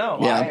 Good to know.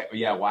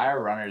 Why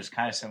are runners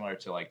kind of similar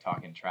to like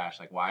talking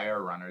trash? Like, why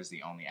are runners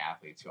the only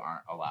athletes who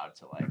aren't allowed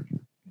to like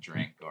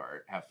drink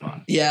or have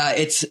fun? Yeah,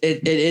 it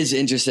is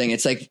interesting.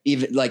 It's like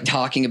even like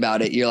talking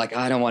about it, you're like,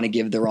 I don't want to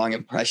give the wrong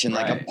impression.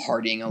 Like I'm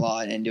partying a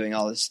lot and doing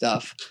all this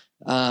stuff.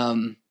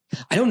 I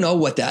don't know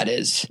what that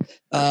is.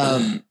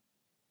 I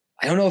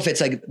don't know if it's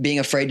like being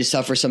afraid to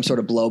suffer some sort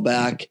of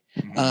blowback.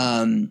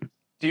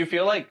 Do you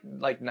feel like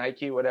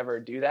Nike would ever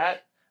do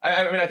that?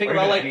 I mean, I think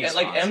about like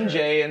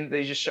MJ, and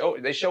they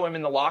show him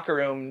in the locker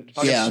room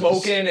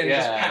smoking and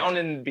just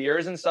pounding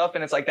beers and stuff,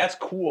 and it's like that's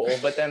cool.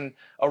 But then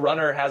a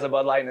runner has a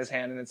Bud Light in his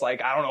hand, and it's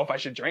like I don't know if I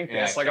should drink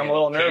this. Like I'm a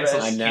little nervous.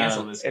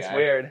 Cancel this guy. It's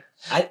weird.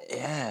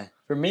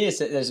 For me,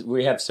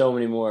 we have so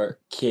many more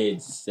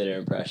kids that are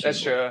impressionable.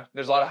 That's true.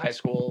 There's a lot of high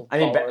school. I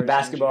mean,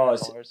 basketball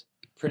is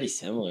pretty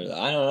similar. Though.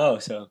 I don't know.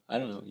 So I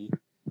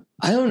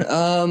don't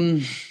know.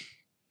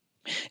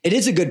 It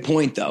is a good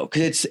point though,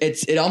 because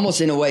it almost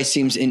in a way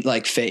seems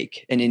like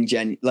fake and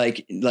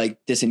like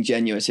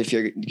disingenuous if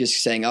you're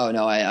just saying, oh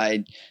no,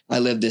 I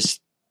live this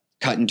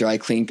cut and dry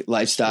clean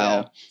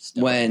lifestyle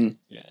when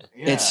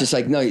it's just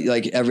like, no,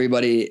 like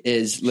everybody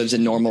lives a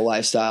normal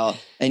lifestyle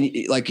and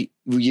like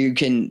you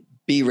can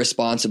be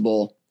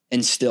responsible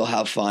and still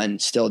have fun,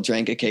 still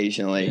drink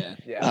occasionally.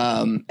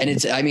 And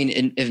it's, I mean,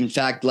 in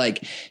fact,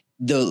 like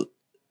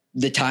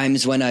the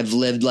times when I've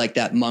lived like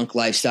that monk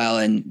lifestyle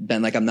and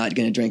been like, I'm not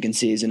going to drink in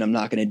season. I'm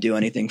not going to do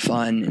anything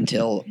fun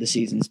until the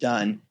season's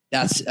done.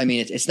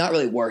 It's not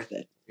really worth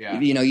it. Yeah.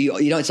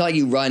 It's not like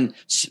you run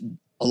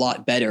a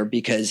lot better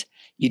because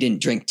you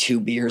didn't drink 2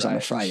 beers on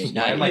a Friday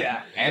night.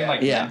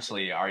 And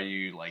mentally, are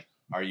you like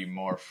are you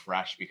more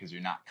fresh because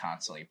you're not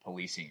constantly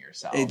policing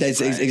yourself?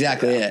 That's right?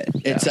 exactly it.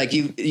 It's like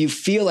you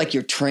feel like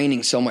you're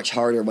training so much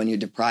harder when you're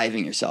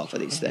depriving yourself of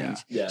these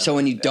things. Yeah. So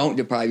when you don't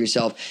deprive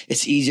yourself,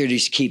 it's easier to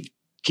just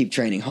keep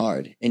training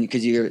hard, and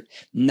because you're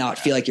not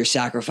feel like you're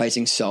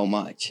sacrificing so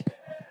much.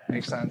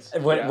 Makes sense.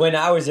 When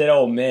I was at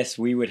Ole Miss,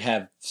 we would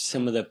have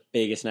some of the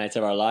biggest nights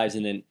of our lives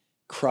and then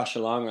crush a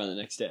long run the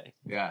next day.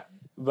 Yeah.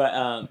 But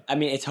I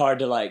mean, it's hard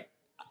to like.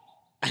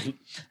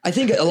 I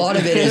think a lot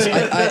of it is,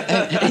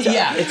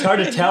 yeah. It's hard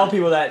to tell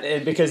people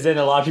that because then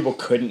a lot of people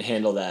couldn't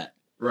handle that.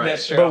 Right.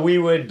 That's true. But we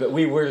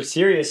were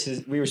serious.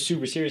 We were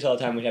super serious all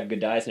the time. We'd have good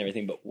diets and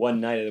everything. But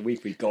one night of the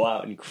week, we'd go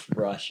out and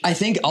crush. I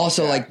think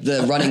also like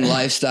the running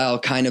lifestyle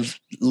kind of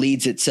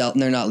leads itself.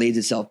 No, not leads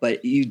itself,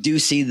 but you do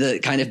see the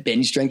kind of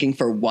binge drinking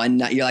for one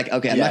night. You're like,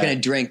 okay, I'm not going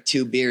to drink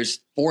 2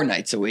 beers 4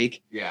 nights a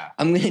week. Yeah.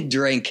 I'm going to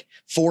drink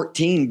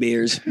 14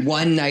 beers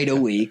 1 night a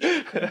week,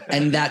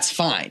 and that's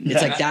fine.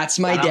 It's like, that's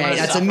my day.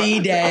 That's a me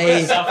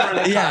day.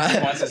 Yeah.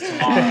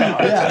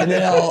 Yeah, and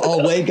then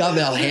I'll wake up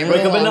and I'll hammer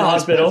Wake up in the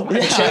hospital.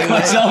 Yeah, Check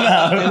myself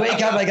out. I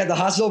wake up, I got the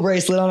hospital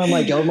bracelet on. I'm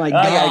like, oh my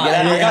God. gotta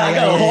get out. I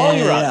got a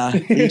long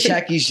run. Yeah. You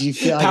check, you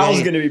feel like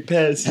Pal's going to be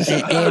pissed.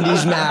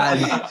 Andy's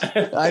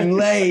mad. I'm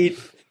late.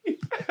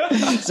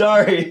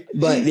 Sorry.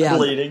 But yeah,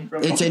 Bleeding.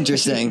 it's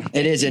interesting.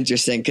 It is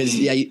interesting because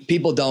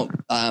people don't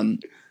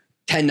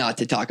tend not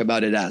to talk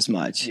about it as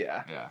much.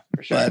 Yeah, Yeah.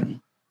 for sure. But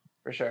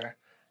For sure.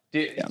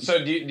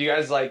 So do you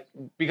guys like,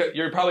 because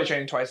you're probably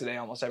training twice a day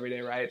almost every day,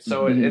 right?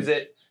 So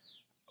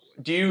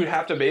do you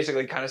have to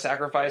basically kind of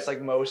sacrifice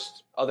like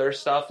most other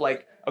stuff?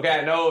 Like, okay,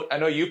 I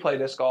know you play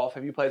disc golf.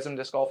 Have you played some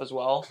disc golf as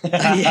well?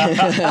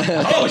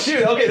 Oh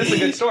shoot. Okay. This is a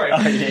good story.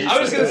 I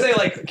was going to say,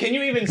 like, can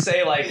you even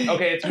say like,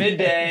 okay, it's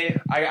midday.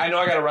 I know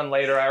I got to run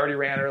later. I already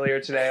ran earlier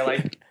today.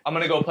 Like, I'm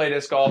going to go play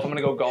disc golf. I'm going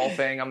to go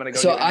golfing. I'm going to go.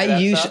 So get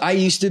into that stuff. I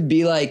used to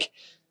be like,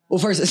 well,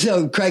 first,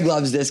 so Craig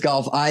loves disc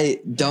golf. I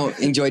don't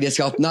enjoy disc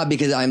golf, not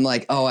because I'm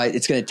like,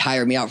 it's going to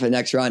tire me out for the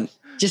next run.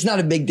 Just not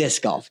a big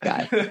disc golf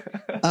guy. What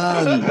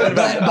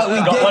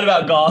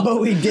about golf?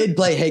 But we did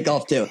play hate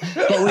golf too.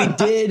 But we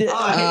did.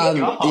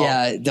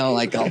 Yeah, don't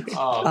like golf.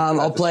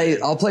 I'll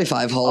play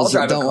 5 holes.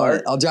 I'll drive a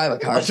cart. I'll drive a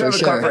cart I'll drive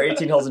for a car sure. for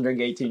 18 holes and drink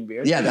 18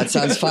 beers. Yeah, that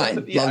sounds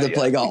fine. Love to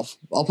play golf.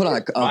 I'll put on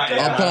a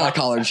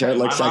collared shirt.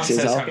 Looks My mom sexy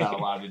as says hell. I'm not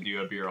allowed to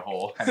do a beer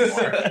hole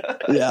anymore.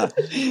 Yeah.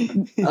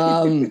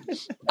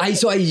 I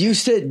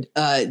used to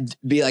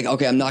be like,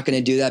 okay, I'm not going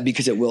to do that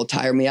because it will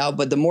tire me out.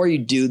 But the more you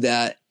do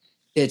that,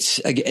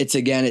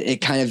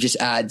 it kind of just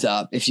adds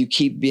up. If you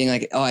keep being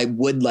like, I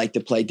would like to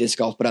play disc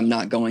golf, but I'm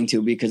not going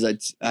to because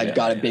I've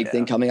got a big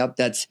thing coming up.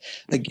 That's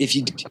like,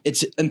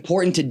 it's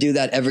important to do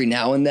that every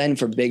now and then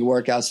for big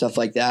workouts, stuff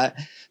like that.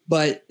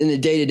 But in the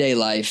day-to-day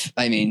life,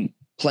 I mean,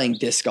 playing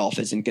disc golf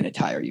isn't going to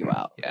tire you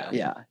out.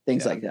 Yeah.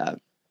 Things like that.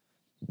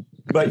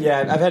 But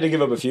yeah, I've had to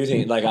give up a few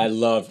things. Like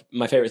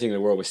my favorite thing in the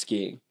world was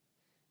skiing.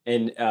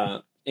 And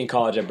in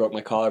college, I broke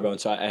my collarbone,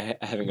 so I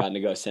haven't gotten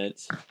to go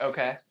since.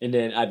 Okay. And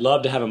then I'd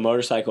love to have a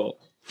motorcycle.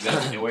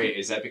 Wait,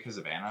 is that because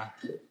of Anna?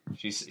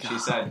 She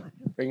said...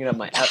 Bringing up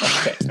my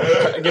okay.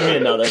 Give me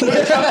another. I'm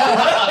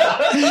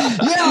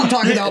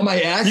talking about my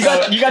ex. You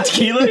got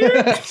tequila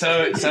here?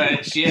 So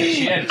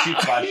she had 2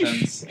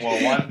 questions.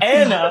 Well, one...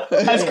 Anna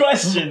has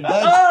questions.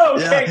 Oh,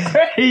 okay,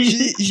 great.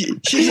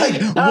 She's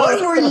like,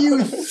 what were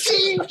you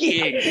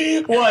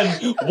thinking? 1,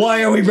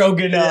 why are we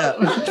broken up?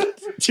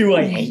 2,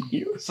 I hate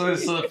you. So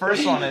the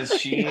first one is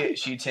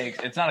she takes,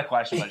 it's not a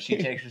question, but she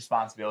takes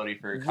responsibility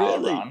for her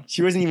collarbone.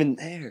 She wasn't even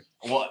there.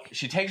 Well,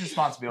 she takes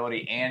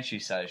responsibility and she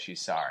says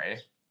she's sorry.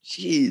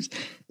 Jeez.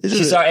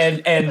 She's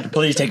sorry, and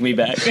please take me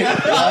back. Thank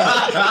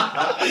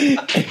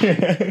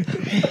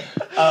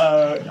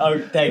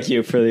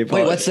you for the apology.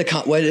 Wait,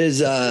 what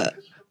is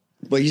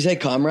what you say,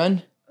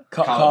 Comrun?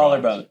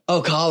 Collarbone.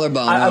 Oh,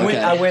 collarbone. I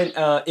went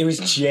it was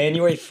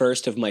January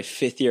 1st of my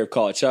 5th year of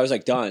college, so I was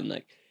like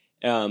done,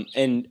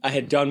 and I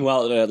had done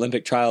well at the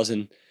Olympic trials,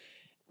 and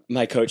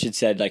my coach had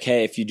said like,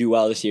 hey, if you do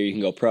well this year, you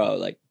can go pro.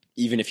 Like,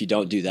 even if you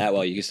don't do that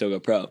well, you can still go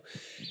pro.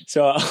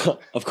 So,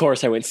 of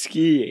course, I went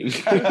skiing.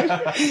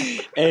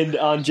 And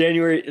on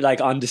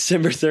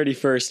December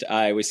 31st,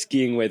 I was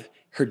skiing with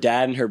her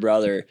dad and her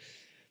brother.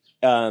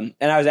 And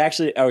I was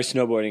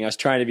snowboarding. I was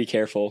trying to be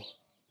careful.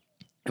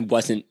 It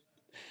wasn't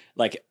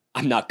like,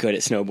 I'm not good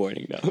at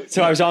snowboarding though.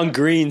 So I was on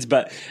greens,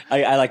 but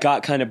I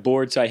got kind of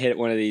bored. So I hit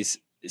one of these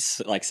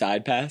like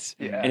side paths,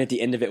 and at the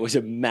end of it was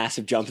a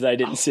massive jump that I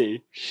didn't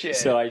see. Shit.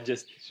 So I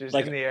just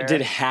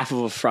did half of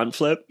a front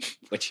flip,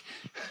 which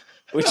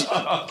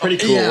pretty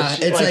cool. Yeah,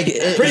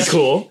 it's pretty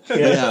cool.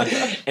 Yeah,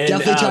 And,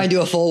 definitely try and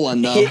do a full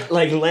one though. It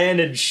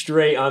landed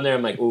straight on there.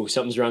 I'm like, ooh,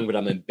 something's wrong, but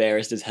I'm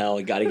embarrassed as hell.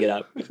 I got to get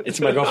up.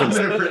 It's my girlfriend's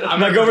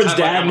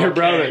dad and her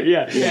brother.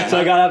 Yeah. So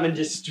I got up and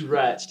just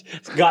stretched.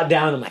 Got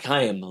down. I'm like,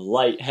 I am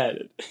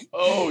lightheaded.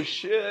 Oh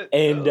shit.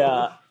 And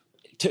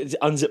to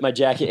unzip my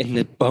jacket, and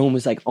the bone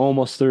was like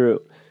almost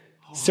through.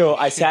 So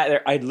I sat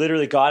there. I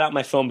literally got out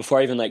my phone before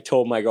I even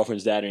told my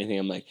girlfriend's dad or anything.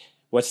 I'm like,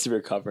 what's the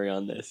recovery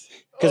on this?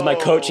 Because my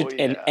coach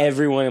and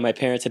everyone and my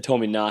parents had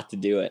told me not to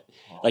do it,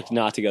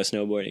 not to go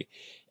snowboarding.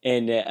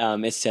 And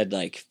it said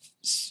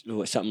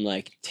something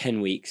like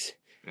 10 weeks.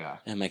 Yeah.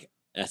 And I'm like,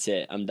 that's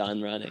it. I'm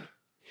done running.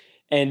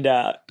 And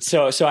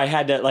so I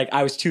had to, like,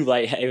 I was too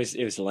light. It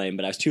was lame,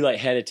 but I was too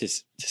lightheaded to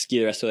ski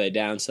the rest of the way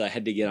down. So I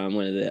had to get on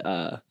one of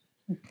the.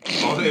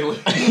 Oh, did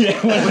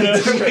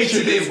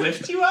they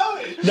lift you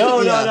out? No.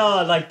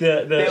 Like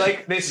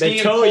they ski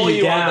and tow pull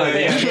you down.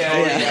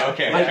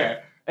 Okay.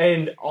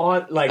 And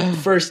on like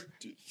first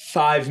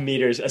 5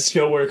 meters, a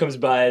snowboarder comes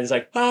by and is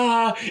like,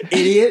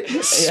 idiot,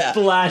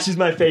 splashes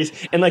my face.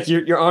 And like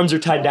your arms are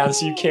tied down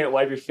so you can't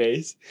wipe your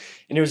face.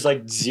 And it was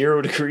like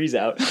 0 degrees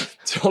out.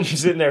 So I'm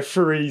sitting there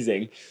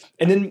freezing.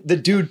 And then the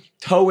dude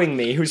towing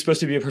me, who's supposed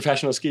to be a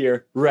professional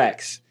skier,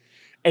 wrecks.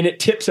 And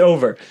it tips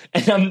over.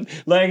 And I'm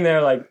laying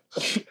there like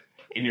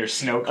in your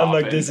snow coffin. I'm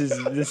like, this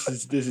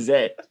is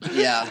it.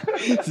 Yeah.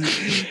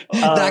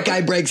 That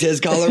guy breaks his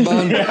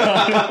collarbone.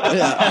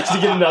 Has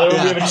to get another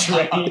one. We have a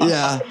train.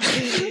 Yeah.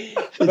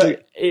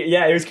 But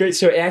it was great.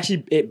 So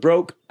it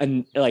broke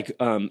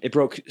it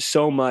broke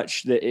so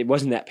much that it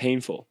wasn't that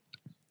painful.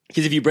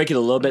 Because if you break it a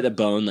little bit, the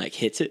bone like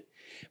hits it.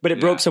 But it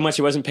broke so much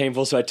it wasn't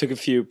painful. So I took a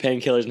few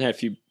painkillers and had a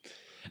few,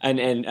 and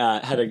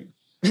had a.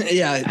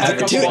 Yeah,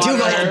 two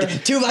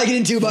Viking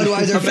and 2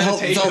 Budweiser felt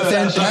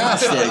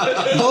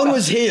fantastic. Bone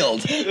was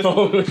healed.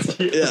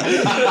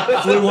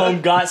 Yeah. Flew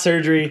home, got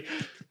surgery.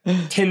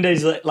 10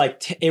 days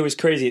it was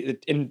crazy.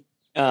 And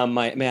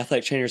my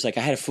athletic trainer was like,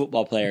 I had a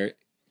football player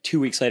 2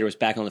 weeks later was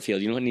back on the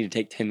field. You don't need to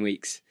take 10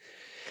 weeks.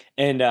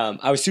 And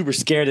I was super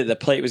scared that the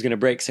plate was going to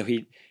break. So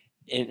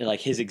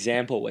his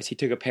example was he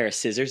took a pair of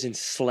scissors and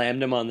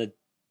slammed them on the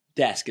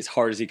desk as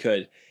hard as he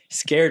could.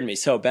 Scared me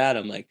so bad.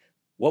 I'm like,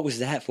 what was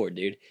that for,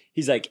 dude?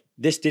 He's like,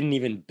 this didn't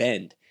even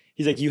bend.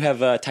 He's like, you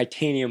have a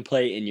titanium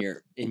plate in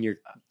your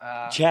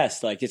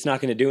chest. Like, it's not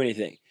going to do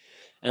anything.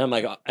 And I'm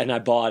like, and I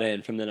bought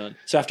in from then on.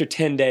 So after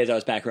 10 days, I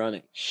was back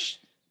running.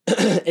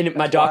 And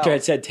my doctor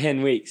had said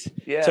 10 weeks.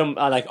 Yeah. So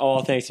like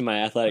all thanks to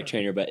my athletic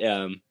trainer. But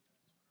and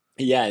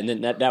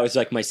then that was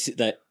like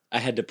that I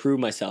had to prove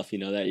myself,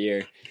 that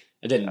year.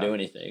 I didn't do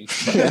anything.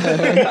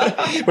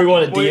 We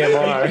won a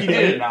DMR. You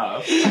did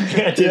enough.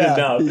 I did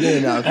enough. You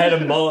did enough. I had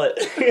a mullet.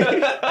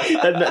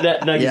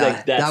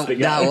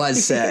 That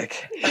was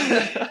sick.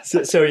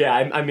 So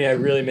I mean, I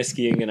really miss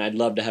skiing, and I'd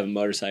love to have a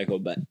motorcycle,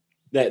 but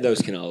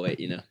those can all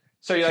wait,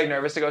 So you're like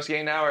nervous to go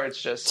skiing now, or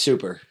it's just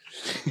super?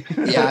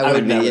 Yeah, I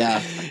would be.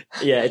 Yeah,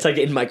 it's like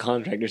in my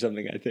contract or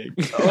something. I think.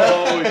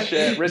 Oh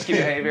shit! Risky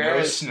behavior. No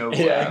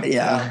snowboard.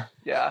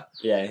 Yeah.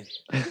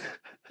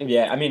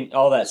 Yeah, I mean,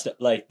 all that stuff.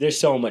 Like, there's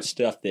so much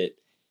stuff that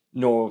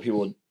normal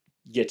people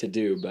get to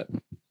do, but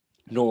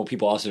normal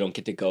people also don't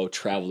get to go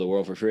travel the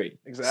world for free.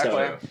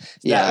 Exactly.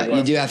 So,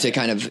 you do have to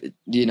kind of,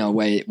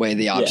 weigh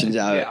the options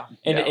out. Yeah.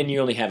 And you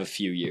only have a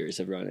few years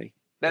of running.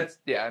 That's,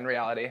 in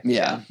reality.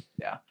 Yeah.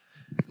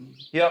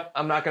 Yep,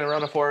 I'm not going to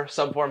run a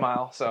sub 4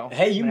 mile, so.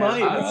 Hey, you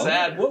might, bro. That's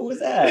sad. What was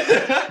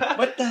that?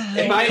 What the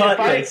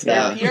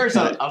heck? Here's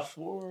a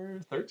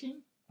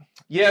 4:13?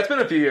 Yeah, it's been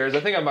a few years. I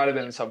think I might have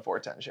been in sub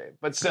 4:10 shape,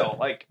 but still,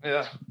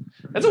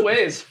 that's a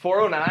ways.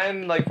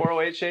 4:09,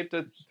 4:08 shape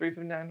to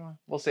 3:59.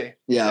 We'll see.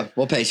 Yeah,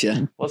 we'll pace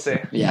you. We'll see.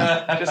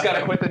 Yeah, just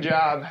gotta quit the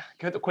job.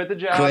 Quit the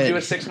job. Do a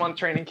 6-month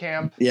training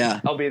camp.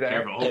 Yeah, I'll be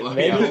there.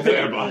 Hopefully,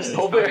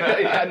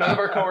 none of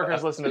our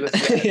coworkers listen to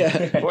this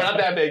yet. We're not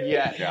that big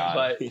yet,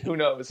 but who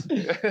knows?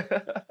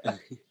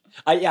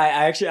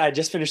 I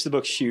just finished the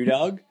book Shoe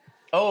Dog.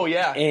 Oh,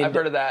 yeah. And, I've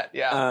heard of that.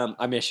 Yeah.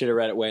 I should have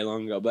read it way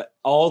long ago. But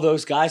all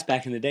those guys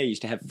back in the day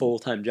used to have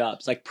full-time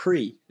jobs. Like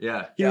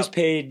Yeah. He was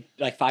paid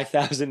like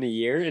 $5,000 a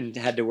year and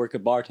had to work a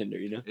bartender,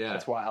 Yeah.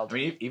 That's wild. I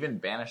mean, even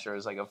Bannister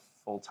is like a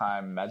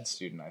full-time med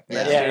student, I think.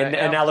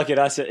 And now look at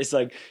us. It's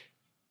like,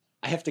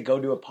 I have to go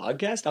do a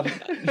podcast?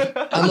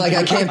 I'm like,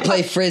 I can't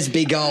play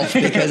Frisbee golf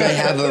because I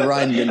have a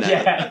run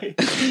tonight.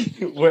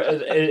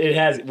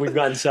 We've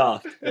gotten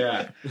soft.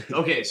 Yeah.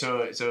 Okay,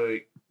 so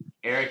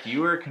Eric, you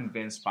were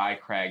convinced by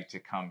Craig to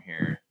come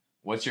here.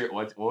 What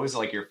was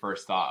like your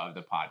first thought of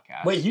the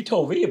podcast? Wait, you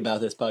told me about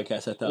this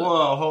podcast, I thought.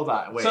 Whoa, hold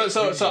on. Wait.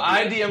 So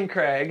I DM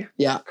Craig.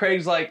 Yeah.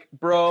 Craig's like,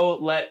 bro,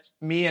 let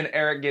me and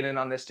Eric get in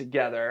on this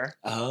together.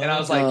 Oh. And I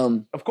was like,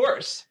 of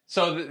course.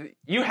 So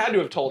you had to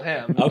have told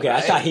him. Okay,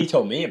 right? I thought he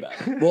told me about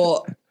it.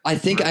 Well, I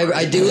think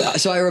I do.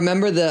 So I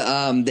remember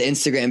the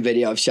Instagram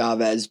video of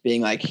Chavez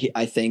being like,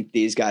 I think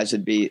these guys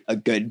would be a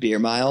good beer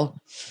mile.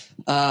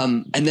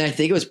 And then I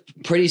think it was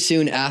pretty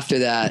soon after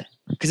that,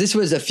 because this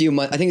was a few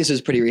months. I think this was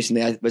pretty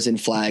recently. I was in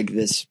Flag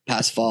this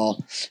past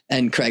fall,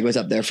 and Craig was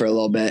up there for a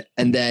little bit.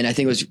 And then I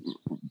think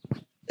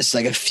it's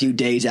like a few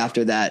days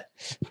after that,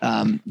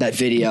 that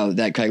video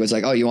that Craig was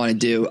like, "Oh, you want to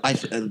do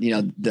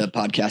the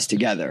podcast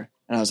together?"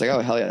 And I was like, "Oh,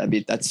 hell yeah,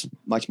 that's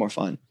much more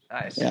fun."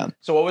 Nice. Yeah.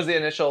 So what was the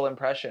initial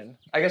impression?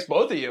 I guess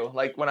both of you.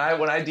 Like when I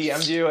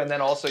DM'd you, and then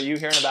also you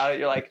hearing about it,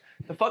 you're like,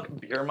 "The fuck,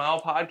 Beer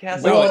Mile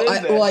podcast? What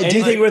is this?"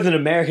 Anything with an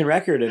American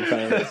record in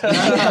front of it.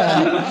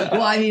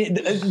 Well, I mean,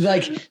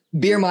 like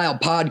Beer Mile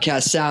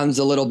podcast sounds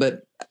a little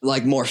bit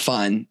like more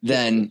fun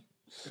than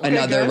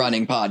another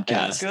running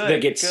podcast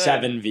that gets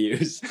 7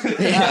 views. 2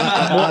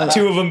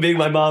 of them being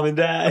my mom and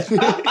dad.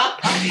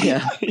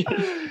 Yeah.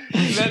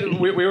 Then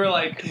we were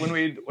like, when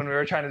we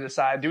were trying to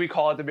decide, do we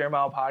call it the Beer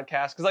Mile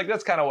Podcast? Because like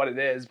that's kind of what it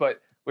is.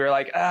 But we were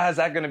like, is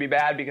that going to be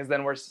bad? Because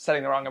then we're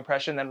setting the wrong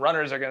impression. Then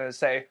runners are going to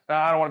say, no,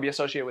 I don't want to be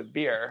associated with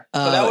beer.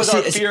 So that was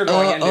our fear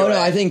going into it. Oh no,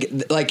 I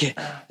think like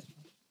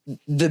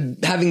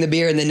having the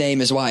beer in the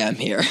name is why I'm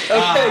here. Okay, good.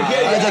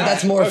 I was like,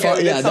 that's more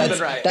fun. Yeah,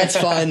 right. That's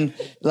fun.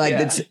 Like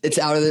it's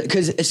out of the,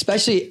 because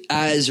especially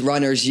as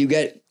runners, you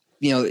get,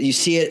 you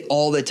see it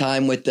all the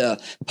time with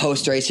the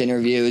post race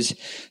interviews,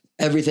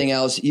 everything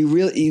else.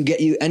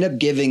 You end up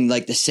giving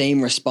like the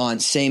same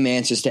response, same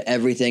answers to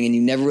everything, and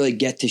you never really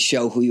get to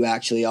show who you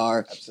actually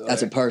are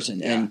as a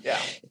person. Yeah.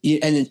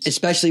 And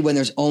especially when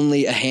there's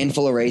only a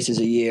handful of races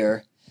a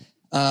year.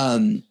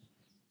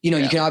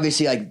 You can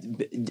obviously like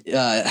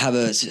have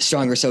a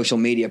stronger social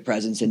media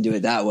presence and do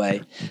it that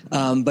way.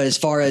 But as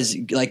far as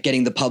like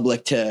getting the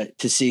public to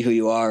see who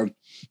you are,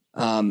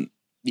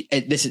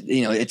 this is,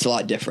 it's a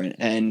lot different.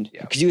 And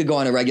because you could go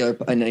on a regular,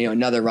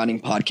 another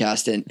running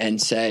podcast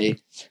and say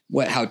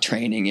how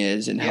training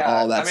is and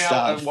all that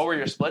stuff. What were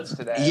your splits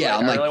today? Yeah,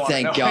 I'm like,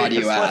 thank God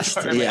you asked.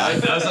 Yeah,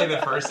 that was like the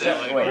first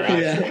thing.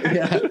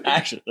 Yeah.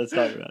 Actually, let's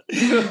talk about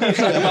it.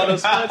 Talk about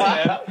those splits,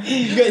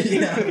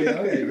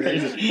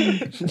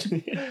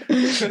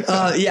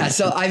 man. Yeah.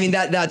 So I mean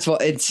that's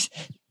what it's.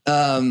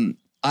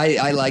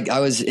 I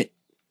was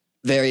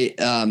very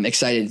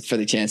excited for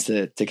the chance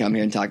to come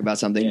here and talk about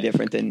something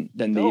different than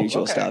the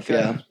usual stuff.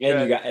 Good. Yeah,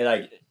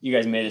 and you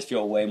guys made us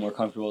feel way more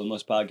comfortable than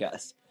most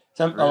podcasts.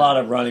 A lot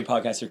of running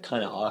podcasts are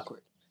kind of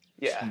awkward.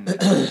 Yeah.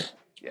 Do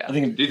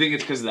you think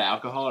it's because of the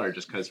alcohol or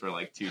just because we're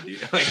like too deep?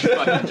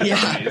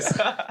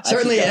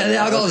 Certainly, the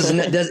alcohol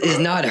is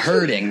not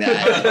hurting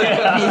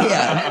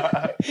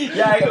that.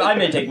 I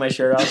may take my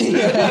shirt off.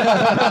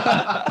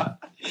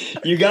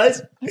 You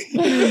guys?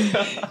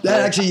 That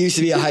actually used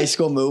to be a high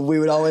school move we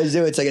would always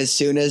do. It's like as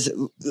soon as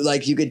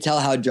like you could tell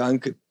how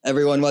drunk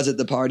everyone was at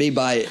the party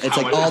by it's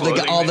like all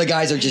the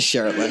guys are just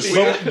shirtless.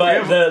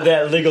 But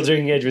the legal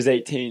drinking age was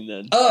 18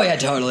 then. Oh yeah,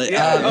 totally.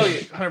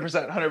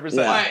 100%.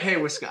 Yeah. Hey,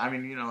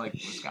 Wisconsin.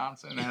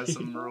 Wisconsin has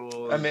some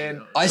rules. I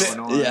mean,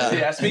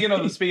 Speaking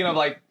of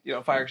like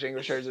fire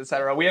extinguishers,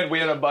 etc. We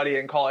had a buddy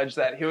in college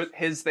that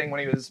his thing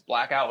when he was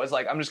blackout was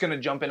like, I'm just gonna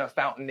jump in a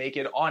fountain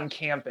naked on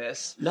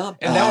campus.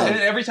 Not bad. And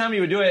every time he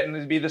would do it, and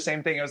it'd be the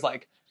same thing. It was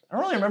like, I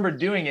don't really remember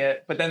doing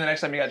it, but then the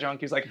next time he got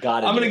drunk, he's like,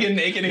 I'm going to get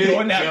naked and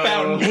go in that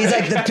fountain. He's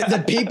like,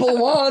 the people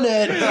want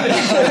it.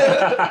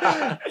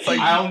 It's like,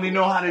 I only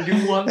know how to do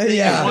one thing,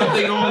 one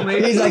thing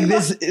only. He's like,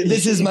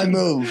 this is my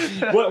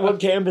move. What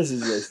campus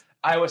is this?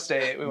 Iowa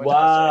State. We went to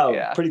Iowa State,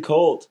 yeah. Pretty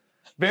cold.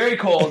 Very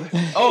cold.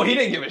 Oh, he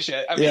didn't give a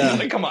shit. I mean,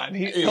 like, come on.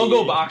 He'll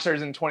go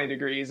boxers in 20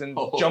 degrees and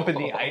jump in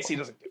the ice. He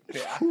doesn't do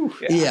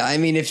it. Yeah, I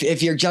mean,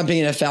 if you're jumping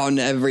in a fountain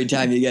every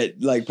time you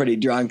get like pretty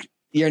drunk,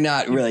 you're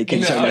not really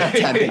concerned with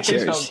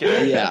temperatures.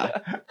 Yeah.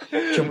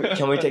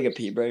 Can we take a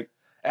pee break?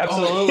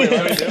 Absolutely.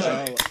 Let me do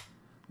it.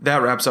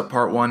 That wraps up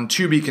part 1.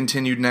 To be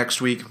continued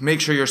next week.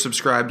 Make sure you're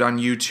subscribed on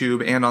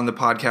YouTube and on the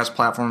podcast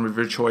platform of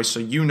your choice so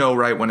you know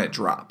right when it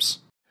drops.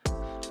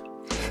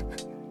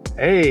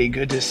 Hey,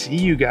 good to see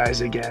you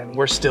guys again.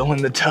 We're still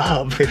in the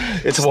tub.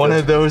 It's one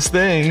of those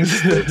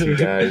things. The two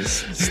guys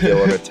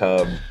still in the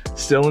tub.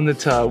 Still in the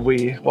tub.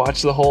 We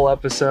watched the whole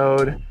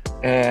episode.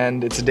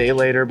 And it's a day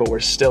later, but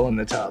we're still in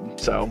the tub.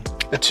 So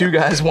the 2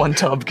 guys, 1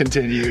 tub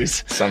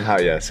continues. Somehow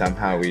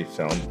we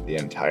filmed the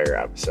entire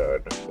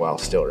episode while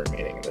still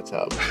remaining in the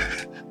tub.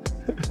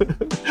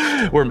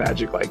 We're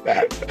magic like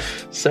that.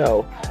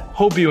 So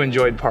hope you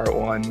enjoyed part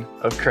 1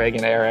 of Craig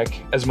and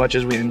Eric as much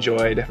as we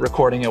enjoyed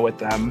recording it with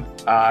them.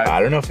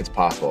 I don't know if it's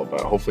possible, but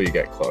hopefully you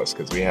get close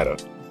because we had a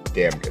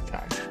damn good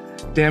time.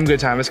 Damn good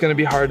time. It's going to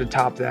be hard to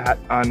top that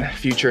on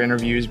future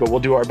interviews, but we'll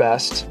do our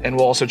best. And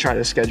we'll also try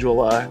to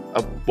schedule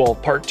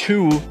part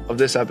 2 of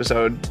this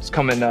episode is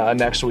coming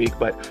next week,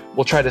 but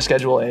we'll try to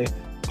schedule a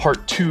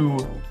part 2,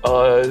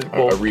 part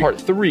 3,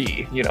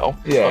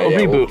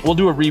 reboot. We'll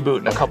do a reboot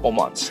in a couple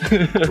months.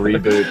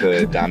 Reboot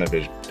the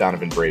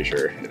Donovan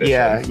Brazier edition.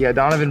 Yeah.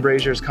 Donovan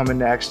Brazier is coming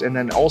next. And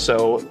then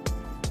also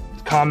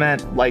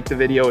comment, like the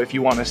video if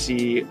you want to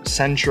see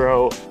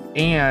Centro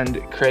and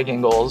Craig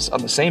Ingalls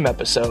on the same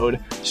episode,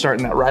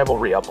 starting that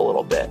rivalry up a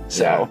little bit.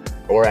 So,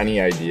 or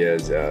any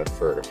ideas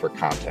for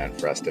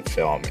content for us to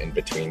film in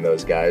between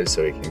those guys,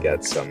 so we can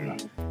get some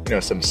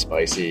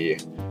spicy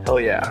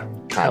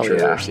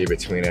controversy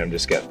between them.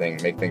 Just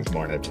make things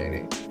more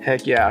entertaining.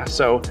 Heck yeah!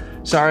 So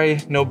sorry,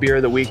 no beer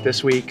of the week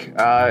this week.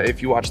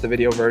 If you watched the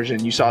video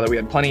version, you saw that we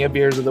had plenty of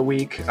beers of the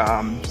week.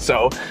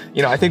 So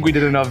I think we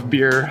did enough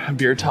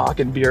beer talk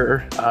and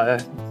beer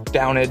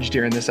downage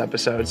during this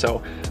episode,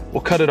 so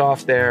we'll cut it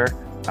off there.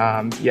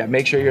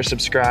 Make sure you're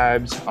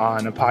subscribed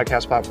on a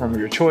podcast platform of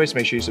your choice.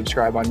 Make sure you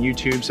subscribe on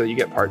YouTube so you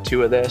get part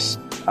 2 of this.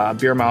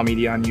 Beer Mile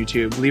Media on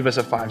YouTube. Leave us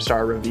a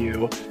 5-star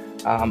review.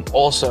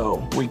 Also,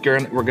 we're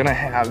gonna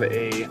have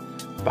a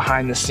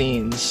behind the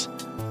scenes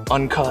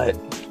uncut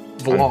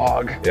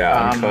vlog.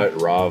 Uncut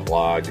raw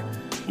vlog.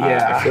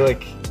 I feel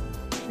like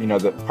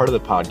the part of the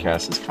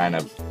podcast is kind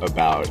of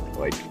about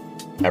like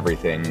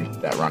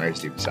everything that runners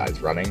do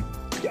besides running.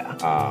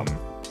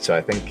 So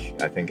I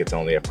think it's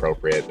only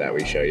appropriate that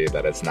we show you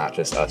that it's not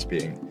just us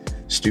being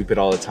stupid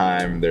all the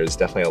time. There's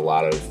definitely a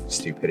lot of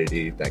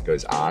stupidity that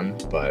goes on,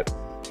 but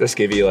just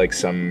give you like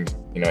some,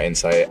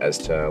 insight as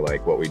to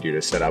like what we do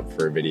to set up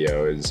for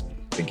videos,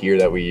 the gear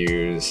that we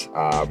use,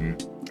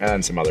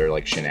 and some other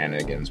like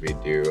shenanigans we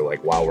do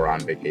like while we're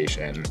on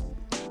vacation.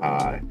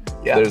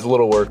 There's a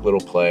little work, little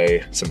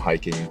play, some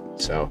hiking.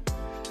 So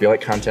if you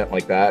like content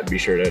like that, be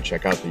sure to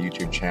check out the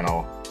YouTube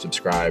channel,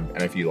 subscribe,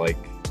 and if you like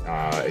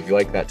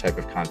that type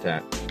of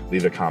content,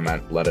 leave a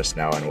comment, let us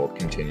know, and we'll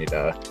continue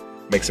to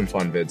make some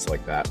fun vids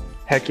like that.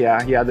 Heck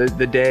yeah. Yeah,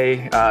 the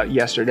day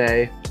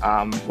yesterday,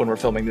 when we're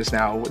filming this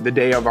now, the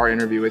day of our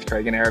interview with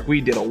Craig and Eric,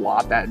 we did a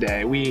lot that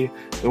day. We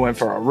went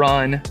for a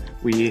run,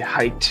 we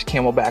hiked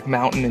Camelback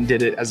Mountain and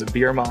did it as a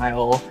beer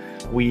mile.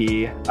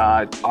 We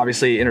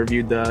obviously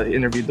interviewed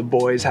the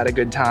boys, had a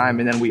good time,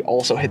 and then we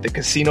also hit the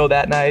casino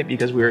that night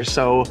because we were just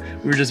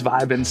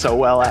vibing so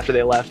well after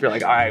they left. We were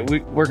like, all right,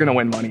 we're gonna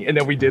win money, and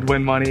then we did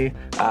win money.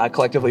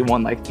 Collectively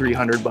won like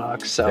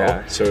 $300. So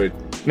yeah,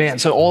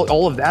 so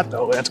all of that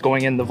though, that's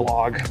going in the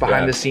vlog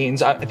behind the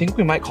scenes. I think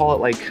we might call it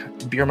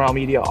like Beer Mile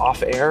Media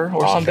Off Air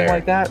or something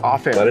like that.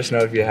 Off Air. Let us know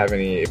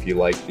if you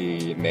like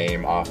the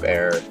name Off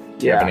Air.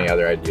 If you have any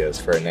other ideas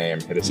for a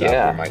name, hit us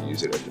up. We might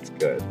use it if it's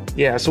good.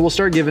 Yeah, so we'll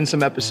start giving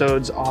some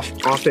episodes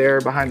off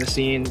air, behind the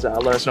scenes.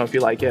 Let us know if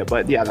you like it.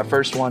 But yeah, the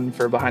first one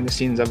for behind the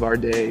scenes of our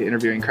day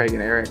interviewing Craig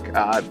and Eric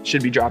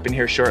should be dropping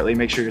here shortly.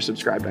 Make sure you're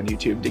subscribed on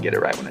YouTube to get it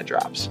right when it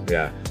drops.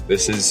 Yeah,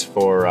 this is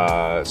for,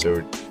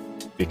 obviously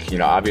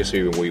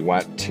when we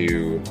went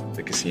to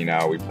the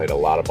casino, we played a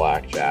lot of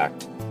blackjack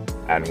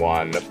and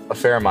won a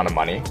fair amount of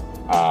money.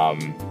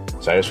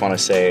 So I just want to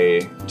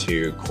say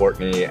to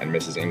Courtney and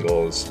Mrs.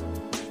 Ingalls,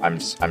 I'm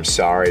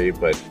sorry,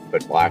 but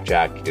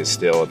blackjack is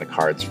still in the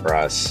cards for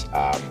us.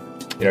 Got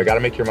to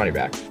make your money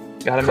back.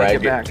 Got to make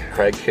it back.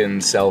 Craig can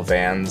sell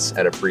vans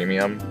at a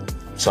premium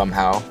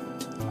somehow,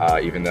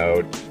 even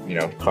though,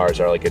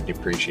 cars are like a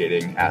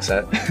depreciating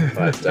asset.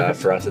 But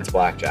for us, it's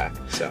blackjack.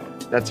 So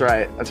That's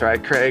right.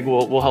 Craig,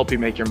 we'll help you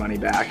make your money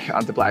back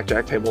on the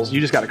blackjack tables.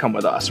 You just got to come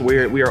with us.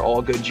 We are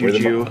all good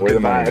juju. We're the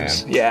money men.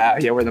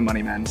 Yeah, we're the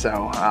money men.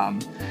 So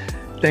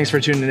thanks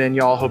for tuning in,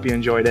 y'all. Hope you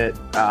enjoyed it.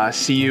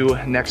 See you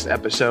next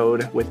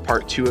episode with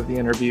part 2 of the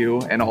interview,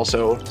 and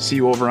also see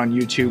you over on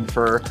YouTube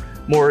for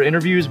more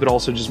interviews, but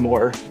also just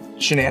more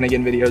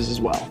shenanigan videos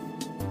as well.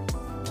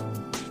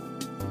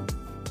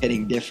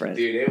 Getting different.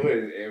 Dude,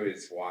 it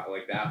was wild,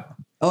 like that.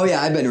 Oh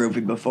yeah, I've been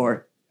roofied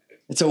before.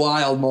 It's a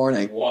wild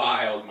morning.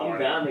 I'm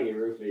down to get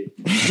roofied.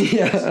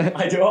 Yeah.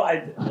 I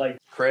like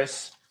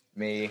Chris,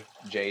 me,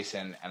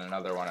 Jason, and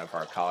another one of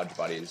our college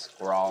buddies.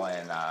 We're all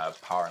in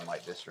Power and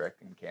Light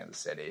District in Kansas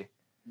City.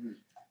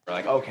 We're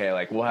like, okay,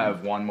 like we'll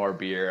have one more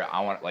beer.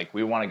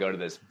 We want to go to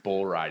this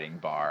bull riding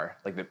bar.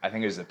 I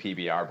think it was the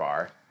PBR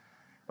bar.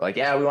 We're like,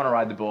 yeah, we want to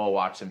ride the bull,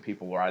 watch some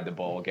people ride the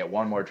bull, get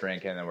one more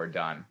drink, and then we're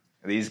done.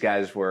 These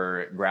guys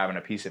were grabbing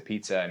a piece of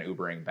pizza and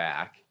Ubering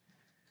back.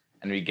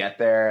 And we get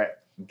there,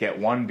 get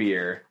one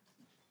beer.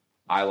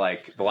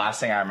 The last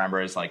thing I remember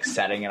is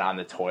setting it on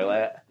the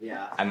toilet.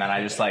 Yeah. And then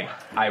I just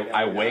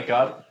I wake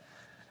up.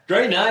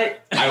 Great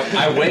night.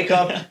 I wake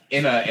up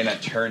in a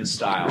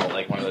turnstile,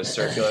 like one of those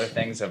circular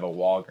things of a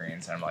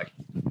Walgreens, and I'm like,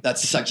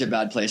 that's such a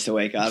bad place to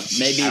wake up.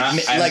 Maybe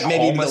homeless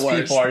the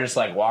worst. People are just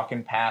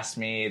walking past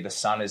me. The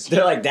sun is.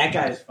 They're like, that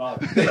guy's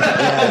fucked.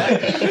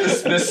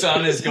 The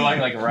sun is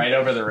going right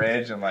over the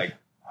ridge, and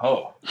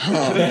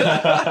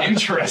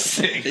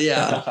interesting.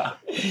 Yeah.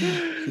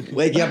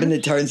 Waking up in the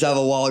turnstile of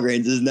a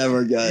Walgreens is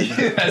never good.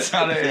 That's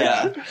not it.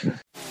 Yeah.